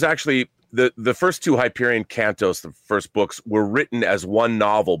Hyperion was actually the first two Hyperion cantos, the first books, were written as one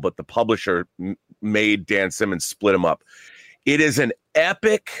novel, but the publisher made Dan Simmons split them up. It is an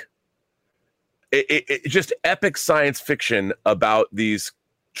epic, just epic science fiction about these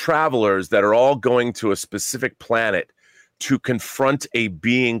travelers that are all going to a specific planet to confront a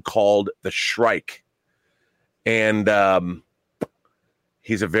being called the Shrike. And it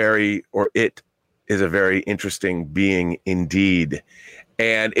is a very interesting being indeed.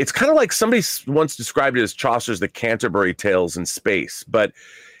 And it's kind of like somebody once described it as Chaucer's The Canterbury Tales in space, but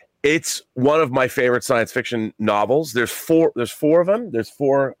it's one of my favorite science fiction novels. There's four of them. There's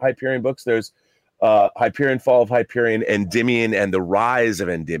 4 Hyperion books. There's Hyperion, Fall of Hyperion, Endymion, and the Rise of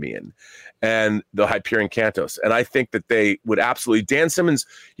Endymion, and the Hyperion Cantos. And I think that they would absolutely, Dan Simmons,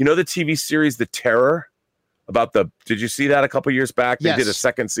 you know, the TV series, The Terror, did you see that a couple years back? They did a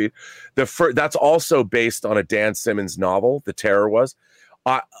second season. That's also based on a Dan Simmons novel. The Terror was.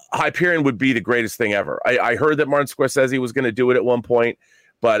 Hyperion would be the greatest thing ever. I heard that Martin Scorsese was going to do it at one point,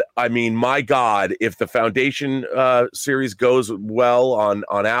 but I mean, my God, if the Foundation series goes well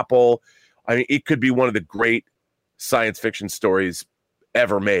on Apple, I mean, it could be one of the great science fiction stories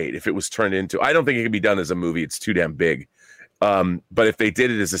ever made if it was turned into. I don't think it could be done as a movie. It's too damn big. But if they did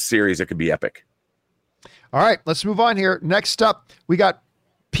it as a series, it could be epic. All right, let's move on here. Next up, we got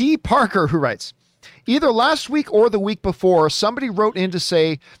P. Parker, who writes, either last week or the week before, somebody wrote in to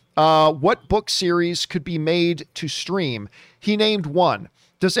say what book series could be made to stream. He named one.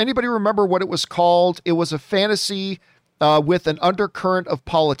 Does anybody remember what it was called? It was a fantasy with an undercurrent of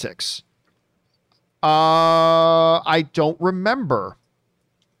politics. I don't remember.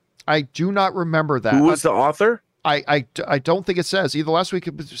 I do not remember that. Who was the author? I don't think it says. Either last week,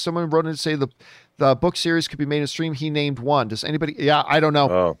 someone wrote in to say the book series could be made a stream. He named one. Does anybody? Yeah, I don't know.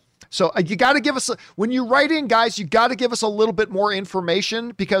 Oh. So you got to give us, when you write in, guys, you got to give us a little bit more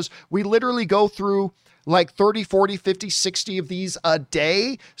information, because we literally go through like 30, 40, 50, 60 of these a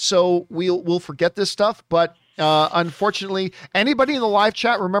day. So we'll forget this stuff. But unfortunately, anybody in the live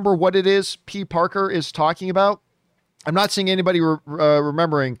chat remember what it is P. Parker is talking about? I'm not seeing anybody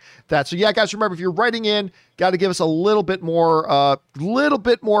remembering that. So yeah, guys, remember, if you're writing in, got to give us a little bit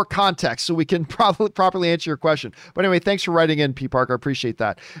more context so we can properly answer your question. But anyway, thanks for writing in, P. Parker. I appreciate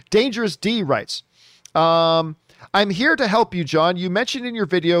that. Dangerous D writes, I'm here to help you, John. You mentioned in your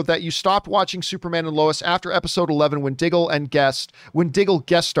video that you stopped watching Superman and Lois after episode 11 when Diggle guest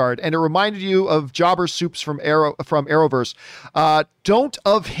starred, and it reminded you of Jobber Soups from Arrowverse.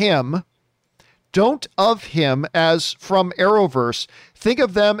 Don't of him as from Arrowverse. Think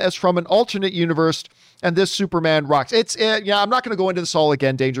of them as from an alternate universe, and this Superman rocks. I'm not going to go into this all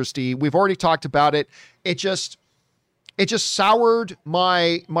again, Dangerous D. We've already talked about it. It just soured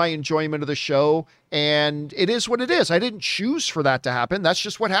my enjoyment of the show, and it is what it is. I didn't choose for that to happen. That's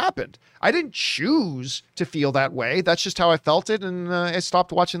just what happened. I didn't choose to feel that way. That's just how I felt it, and I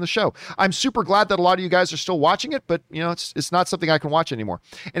stopped watching the show. I'm super glad that a lot of you guys are still watching it, but it's not something I can watch anymore.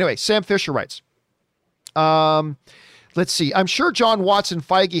 Anyway, Sam Fisher writes, let's see. I'm sure John Watts and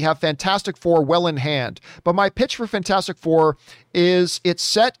Feige have Fantastic Four well in hand, but my pitch for Fantastic Four is it's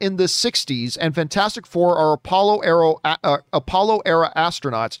set in the 60s, and Fantastic Four are Apollo era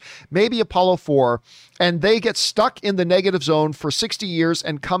astronauts, maybe Apollo 4, and they get stuck in the negative zone for 60 years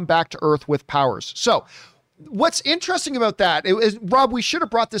and come back to Earth with powers. So what's interesting about that is, Rob, we should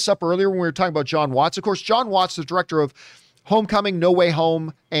have brought this up earlier when we were talking about John Watts. Of course, John Watts, the director of Homecoming, No Way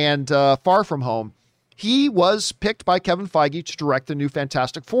Home, and Far From Home, he was picked by Kevin Feige to direct the new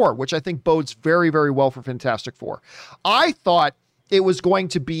Fantastic Four, which I think bodes very, very well for Fantastic Four. I thought it was going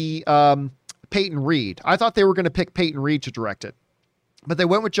to be Peyton Reed. I thought they were going to pick Peyton Reed to direct it, but they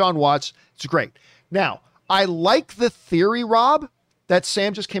went with John Watts. It's great. Now, I like the theory, Rob, that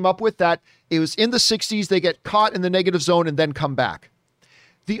Sam just came up with, that it was in the 60s, they get caught in the negative zone and then come back.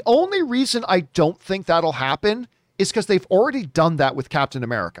 The only reason I don't think that'll happen is because they've already done that with Captain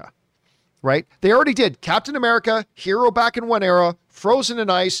America. Right? They already did. Captain America, hero back in one era, frozen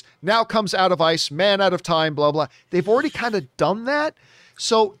in ice, now comes out of ice, man out of time, blah, blah. They've already kind of done that.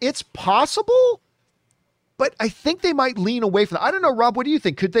 So it's possible, but I think they might lean away from that. I don't know, Rob, what do you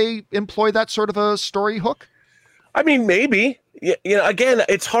think? Could they employ that sort of a story hook? I mean, maybe. Again,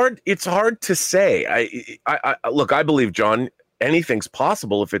 it's hard to say. I look, I believe, John, anything's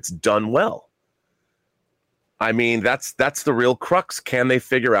possible if it's done well. I mean, that's the real crux. Can they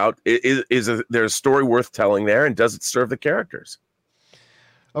figure out, is there a story worth telling there, and does it serve the characters?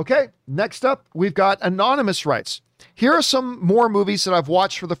 Okay, next up, we've got Anonymous writes. Here are some more movies that I've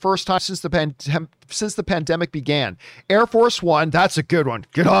watched for the first time since the pandemic began. Air Force One, that's a good one.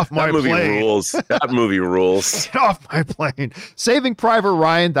 Get off my plane. That movie rules. That movie rules. Get off my plane. Saving Private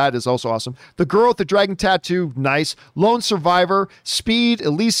Ryan, that is also awesome. The Girl with the Dragon Tattoo, nice. Lone Survivor, Speed,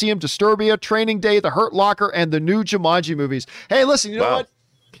 Elysium, Disturbia, Training Day, The Hurt Locker, and the new Jumanji movies. Hey, listen, you know what?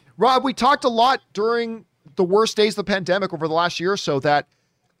 Rob, we talked a lot during the worst days of the pandemic over the last year or so that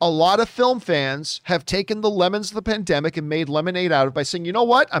a lot of film fans have taken the lemons of the pandemic and made lemonade out of it by saying, you know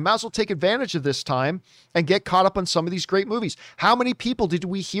what? I might as well take advantage of this time and get caught up on some of these great movies. How many people did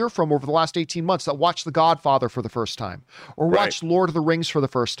we hear from over the last 18 months that watched The Godfather for the first time, or watched Lord of the Rings for the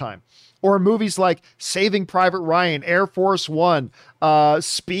first time, or movies like Saving Private Ryan, Air Force One,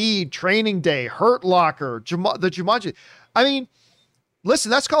 Speed, Training Day, Hurt Locker, the Jumanji? I mean,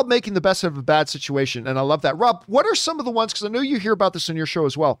 listen, that's called making the best of a bad situation, and I love that. Rob, what are some of the ones, because I know you hear about this in your show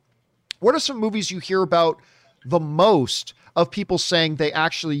as well, what are some movies you hear about the most of people saying they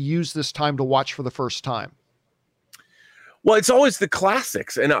actually use this time to watch for the first time? Well, it's always the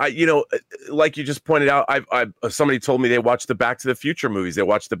classics. And like you just pointed out, somebody told me they watched the Back to the Future movies. They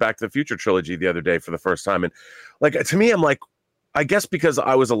watched the Back to the Future trilogy the other day for the first time. And like, to me, I'm like, I guess because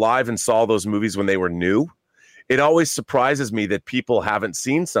I was alive and saw those movies when they were new, it always surprises me that people haven't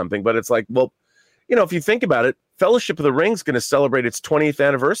seen something. But it's like, well, if you think about it, Fellowship of the Ring is going to celebrate its 20th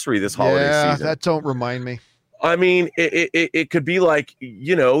anniversary this holiday season. That don't remind me. I mean, it could be like,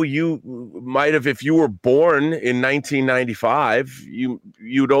 you might have, if you were born in 1995,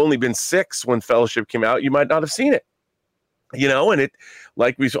 you'd only been 6 when Fellowship came out. You might not have seen it, and it,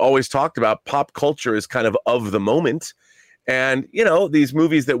 like we've always talked about, pop culture is kind of the moment. And, these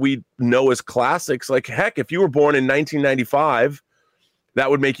movies that we know as classics, like, heck, if you were born in 1995,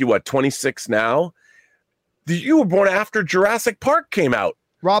 that would make you, 26 now? You were born after Jurassic Park came out.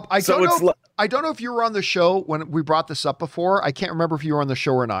 Rob, I don't know if you were on the show when we brought this up before. I can't remember if you were on the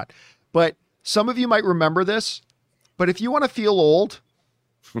show or not. But some of you might remember this. But if you want to feel old,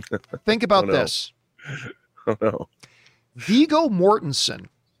 think about this. Oh, no. Viggo Mortensen,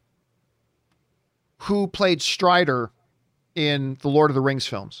 who played Strider in the Lord of the Rings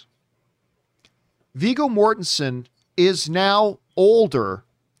films. Viggo Mortensen is now older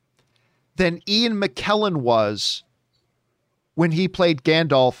than Ian McKellen was when he played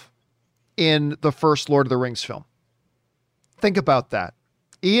Gandalf in the first Lord of the Rings film. Think about that.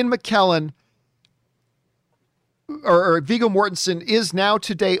 Ian McKellen, or Viggo Mortensen, is now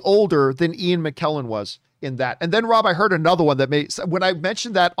today older than Ian McKellen was in that. And then, Rob, I heard another one when I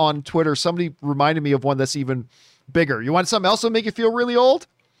mentioned that on Twitter, somebody reminded me of one that's even bigger. You want something else that'll make you feel really old?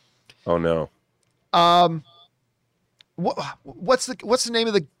 Oh, no. What's the name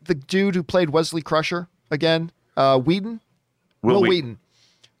of the dude who played Wesley Crusher again? Whedon? Will Wheaton.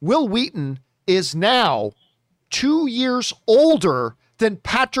 Will Wheaton is now 2 years older than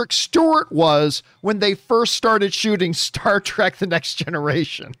Patrick Stewart was when they first started shooting Star Trek: The Next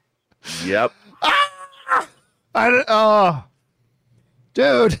Generation. Yep.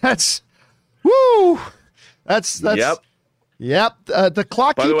 Dude, that's woo. That's yep. Yep. The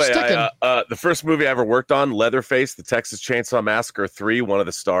clock keeps ticking. The first movie I ever worked on, Leatherface, The Texas Chainsaw Massacre 3, one of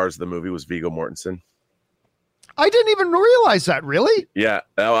the stars of the movie was Viggo Mortensen. I didn't even realize that, really? Yeah.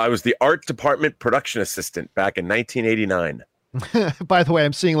 I was the art department production assistant back in 1989. By the way,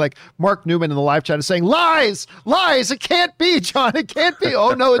 I'm seeing like Mark Newman in the live chat is saying, lies. It can't be, John. It can't be.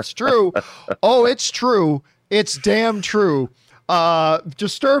 Oh, no, it's true. Oh, it's true. It's damn true.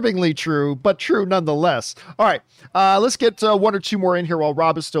 Disturbingly true, but true nonetheless. All right. Let's get one or two more in here while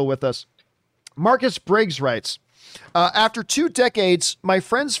Rob is still with us. Marcus Briggs writes, after 2 decades, my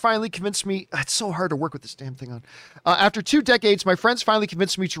friends finally convinced me. It's so hard to work with this damn thing on. After 2 decades, my friends finally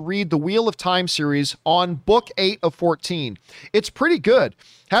convinced me to read the Wheel of Time series on book 8 of 14. It's pretty good.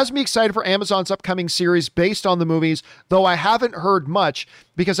 Has me excited for Amazon's upcoming series based on the movies, though I haven't heard much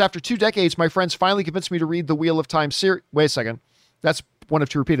because after 2 decades, my friends finally convinced me to read the Wheel of Time series. Wait a second. That's one of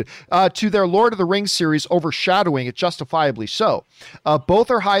two repeated. To their Lord of the Rings series, overshadowing it justifiably so. Both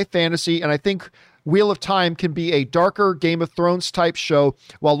are high fantasy, and I think Wheel of Time can be a darker Game of Thrones type show,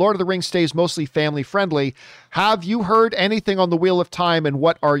 while Lord of the Rings stays mostly family friendly. Have you heard anything on the Wheel of Time, and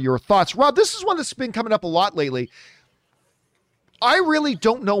what are your thoughts? Rob, this is one that's been coming up a lot lately. I really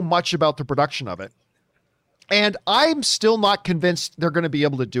don't know much about the production of it. And I'm still not convinced they're going to be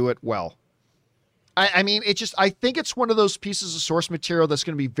able to do it well. I mean, I think it's one of those pieces of source material that's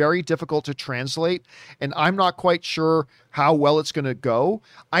going to be very difficult to translate, and I'm not quite sure how well it's going to go.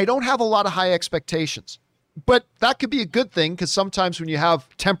 I don't have a lot of high expectations, but that could be a good thing because sometimes when you have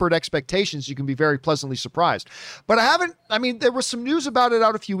tempered expectations, you can be very pleasantly surprised. But there was some news about it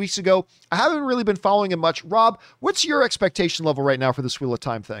out a few weeks ago. I haven't really been following it much. Rob, what's your expectation level right now for this Wheel of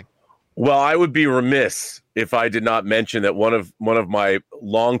Time thing? Well, I would be remiss if I did not mention that one of my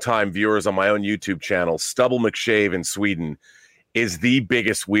longtime viewers on my own YouTube channel, Stubble McShave in Sweden, is the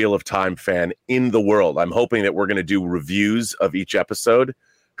biggest Wheel of Time fan in the world. I'm hoping that we're going to do reviews of each episode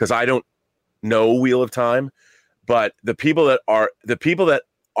because I don't know Wheel of Time, but the people that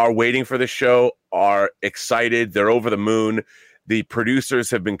are waiting for the show are excited. They're over the moon. The producers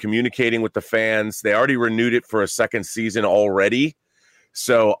have been communicating with the fans. They already renewed it for a second season already.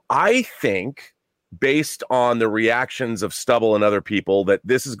 So I think, based on the reactions of Stubble and other people, that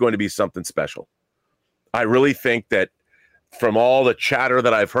this is going to be something special. I really think that from all the chatter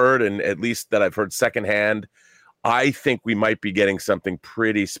that I've heard, and at least that I've heard secondhand, I think we might be getting something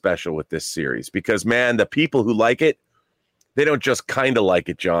pretty special with this series. Because, man, the people who like it, they don't just kind of like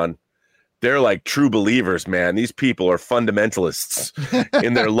it, John. They're like true believers, man. These people are fundamentalists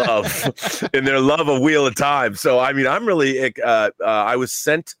in their love of Wheel of Time. So, I mean, I'm really, I was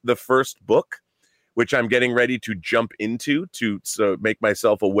sent the first book, which I'm getting ready to jump into to make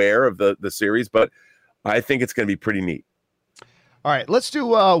myself aware of the series. But I think it's going to be pretty neat. All right, let's do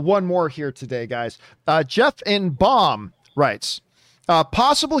one more here today, guys. Jeff in Baum writes,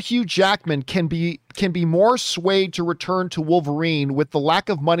 possible Hugh Jackman can be more swayed to return to Wolverine with the lack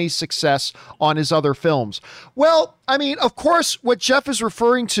of money success on his other films. Well, I mean, of course, what Jeff is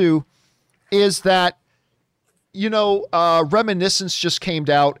referring to is that, Reminiscence just came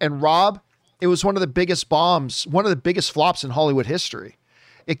out, and Rob, it was one of the biggest bombs, one of the biggest flops in Hollywood history.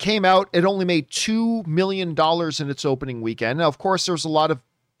 It came out, it only made $2 million in its opening weekend. Now, of course, there was a lot of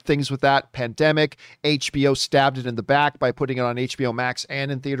things with that pandemic. HBO stabbed it in the back by putting it on HBO Max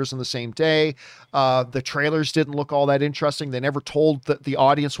and in theaters on the same day. The trailers didn't look all that interesting. They never told the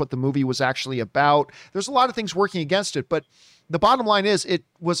audience what the movie was actually about. There's a lot of things working against it, but the bottom line is it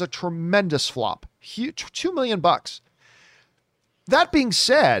was a tremendous flop. Huge, $2 million. That being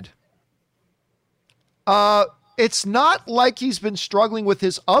said, it's not like he's been struggling with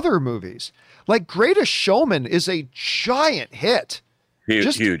his other movies. Like Greatest Showman is a giant hit.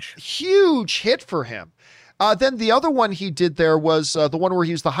 Huge hit for him. Then the other one he did there was the one where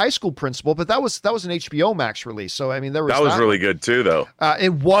he was the high school principal, but that was an HBO Max release. So I mean, that was really good too, though.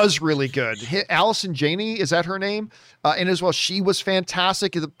 It was really good. Allison Janney, is that her name? And as well, she was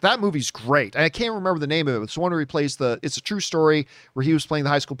fantastic. That movie's great. I can't remember the name of it. It's the one where he plays it's a true story where he was playing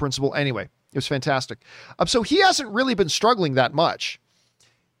the high school principal. Anyway, it was fantastic. So he hasn't really been struggling that much.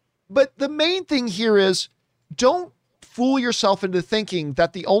 But the main thing here is don't fool yourself into thinking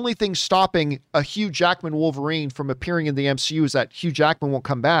that the only thing stopping a Hugh Jackman Wolverine from appearing in the MCU is that Hugh Jackman won't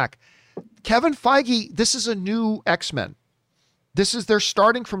come back. Kevin Feige, this is a new X-Men. They're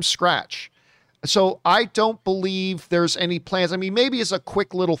starting from scratch. So I don't believe there's any plans. I mean, maybe it's a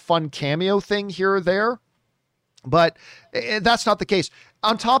quick little fun cameo thing here or there, but that's not the case.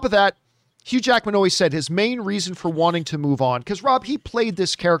 On top of that, Hugh Jackman always said his main reason for wanting to move on, because Rob, he played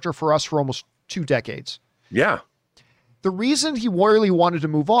this character for us for almost 2 decades. Yeah. The reason he really wanted to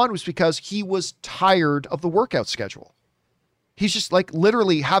move on was because he was tired of the workout schedule. He's just like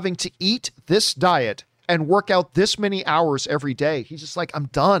literally having to eat this diet and work out this many hours every day. He's just like, I'm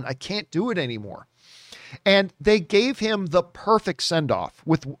done. I can't do it anymore. And they gave him the perfect send-off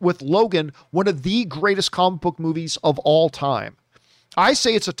with Logan, one of the greatest comic book movies of all time. I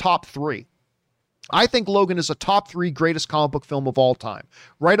say it's a top 3. I think Logan is a top 3 greatest comic book film of all time,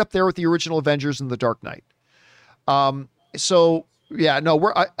 right up there with the original Avengers and The Dark Knight. So yeah,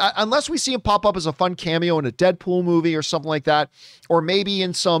 no, unless we see him pop up as a fun cameo in a Deadpool movie or something like that, or maybe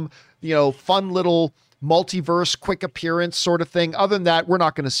in some, fun little multiverse quick appearance sort of thing. Other than that, we're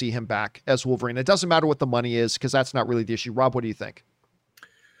not going to see him back as Wolverine. It doesn't matter what the money is, because that's not really the issue. Rob, what do you think?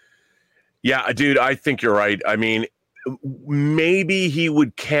 Yeah, dude, I think you're right. I mean, maybe he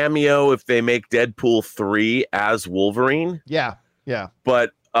would cameo if they make Deadpool 3 as Wolverine. Yeah.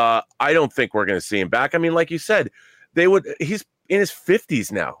 But I don't think we're going to see him back. I mean, like you said, he's in his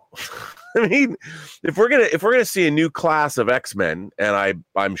 50s now. I mean, if we're gonna see a new class of X-Men, and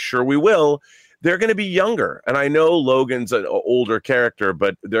I'm sure we will, they're gonna be younger. And I know Logan's an older character,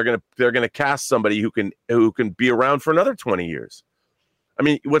 but they're gonna cast somebody who can be around for another 20 years. I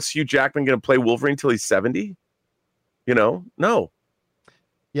mean, what's Hugh Jackman gonna play Wolverine till he's 70? No.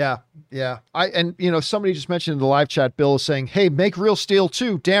 Yeah. Yeah. Somebody just mentioned in the live chat, Bill is saying, hey, make Real Steel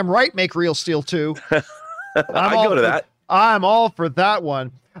 2. Damn right. Make Real Steel 2. I go to that. I'm all for that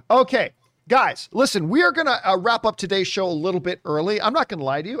one. Okay. Guys, listen, we are going to wrap up today's show a little bit early. I'm not going to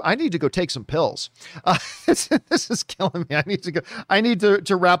lie to you. I need to go take some pills. This is killing me. I need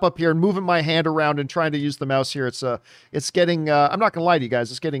to wrap up here and moving my hand around and trying to use the mouse here. It's getting, I'm not going to lie to you guys.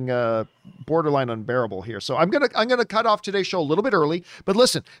 It's getting borderline unbearable here. So I'm going to cut off today's show a little bit early, but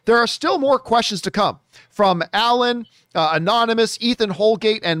listen, there are still more questions to come from Alan, Anonymous, Ethan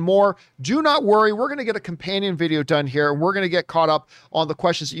Holgate, and more. Do not worry. We're going to get a companion video done here, and we're going to get caught up on the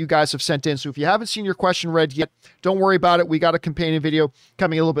questions that you guys have sent in. So if you haven't seen your question read yet, don't worry about it. We got a companion video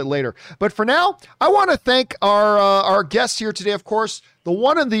coming a little bit later. But for now, I want to thank our guests here today, of course, the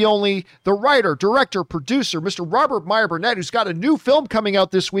one and the only, the writer, director, producer, Mr. Robert Meyer Burnett, who's got a new film coming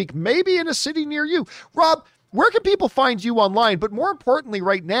out this week, maybe in a city near you. Rob, where can people find you online? But more importantly,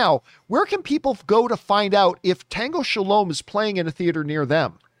 right now, where can people go to find out if Tango Shalom is playing in a theater near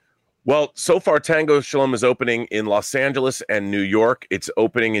them? Well, so far, Tango Shalom is opening in Los Angeles and New York. It's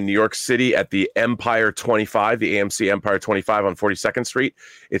opening in New York City at the Empire 25, the AMC Empire 25 on 42nd Street.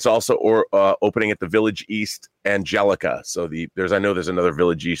 It's also opening at the Village East Angelica. So I know there's another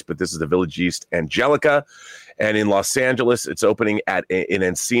Village East, but this is the Village East Angelica. And in Los Angeles, it's opening in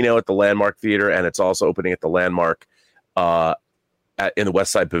Encino at the Landmark Theater, and it's also opening at the Landmark in the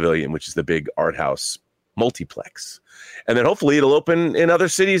West Side Pavilion, which is the big art house multiplex. And then hopefully it'll open in other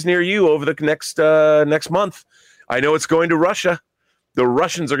cities near you over the next month. I know it's going to Russia. The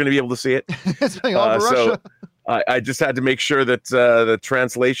Russians are going to be able to see it. It's going all to Russia. I just had to make sure that the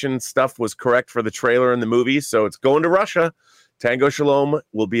translation stuff was correct for the trailer and the movie. So it's going to Russia. Tango Shalom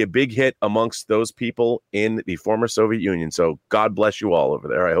will be a big hit amongst those people in the former Soviet Union. So God bless you all over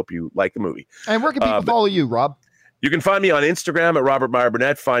there. I hope you like the movie. And where can people follow you, Rob? You can find me on Instagram at Robert Meyer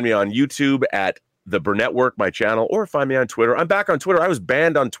Burnett. Find me on YouTube at The Burnett Work, my channel, or find me on Twitter. I'm back on Twitter. I was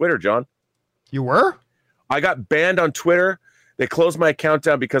banned on Twitter, John. You were? I got banned on Twitter. They closed my account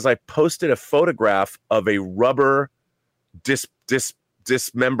down because I posted a photograph of a rubber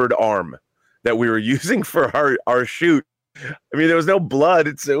dismembered arm that we were using for our shoot. I mean, there was no blood.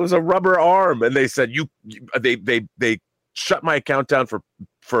 It was a rubber arm, and they said they shut my account down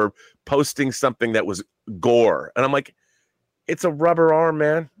for posting something that was gore, and I'm like, it's a rubber arm,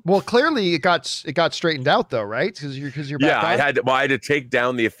 man. Well, clearly it got straightened out though, right? Because you're back on? I had to take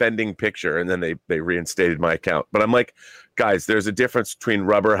down the offending picture, and then they reinstated my account. But I'm like, guys, there's a difference between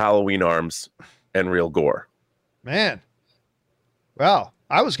rubber Halloween arms and real gore. Man, well,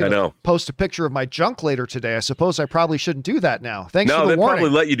 I was going to post a picture of my junk later today. I suppose I probably shouldn't do that now. Thanks for the warning. No, they probably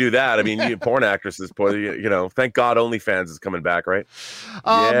let you do that. I mean, porn actresses, thank God OnlyFans is coming back, right?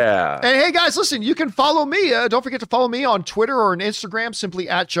 Yeah. And hey, guys, listen, you can follow me. Don't forget to follow me on Twitter or on Instagram, simply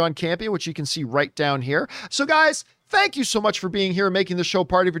at John Campia, which you can see right down here. So, guys, thank you so much for being here and making the show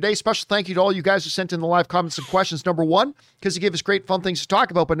part of your day. Special thank you to all you guys who sent in the live comments and questions. Number one, because you gave us great fun things to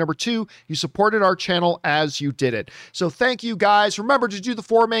talk about. But number two, you supported our channel as you did it. So thank you guys. Remember to do the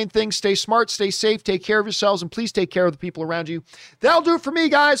four main things. Stay smart, stay safe, take care of yourselves, and please take care of the people around you. That'll do it for me,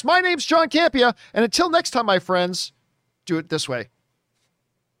 guys. My name's John Campia. And until next time, my friends, do it this way.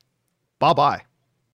 Bye-bye.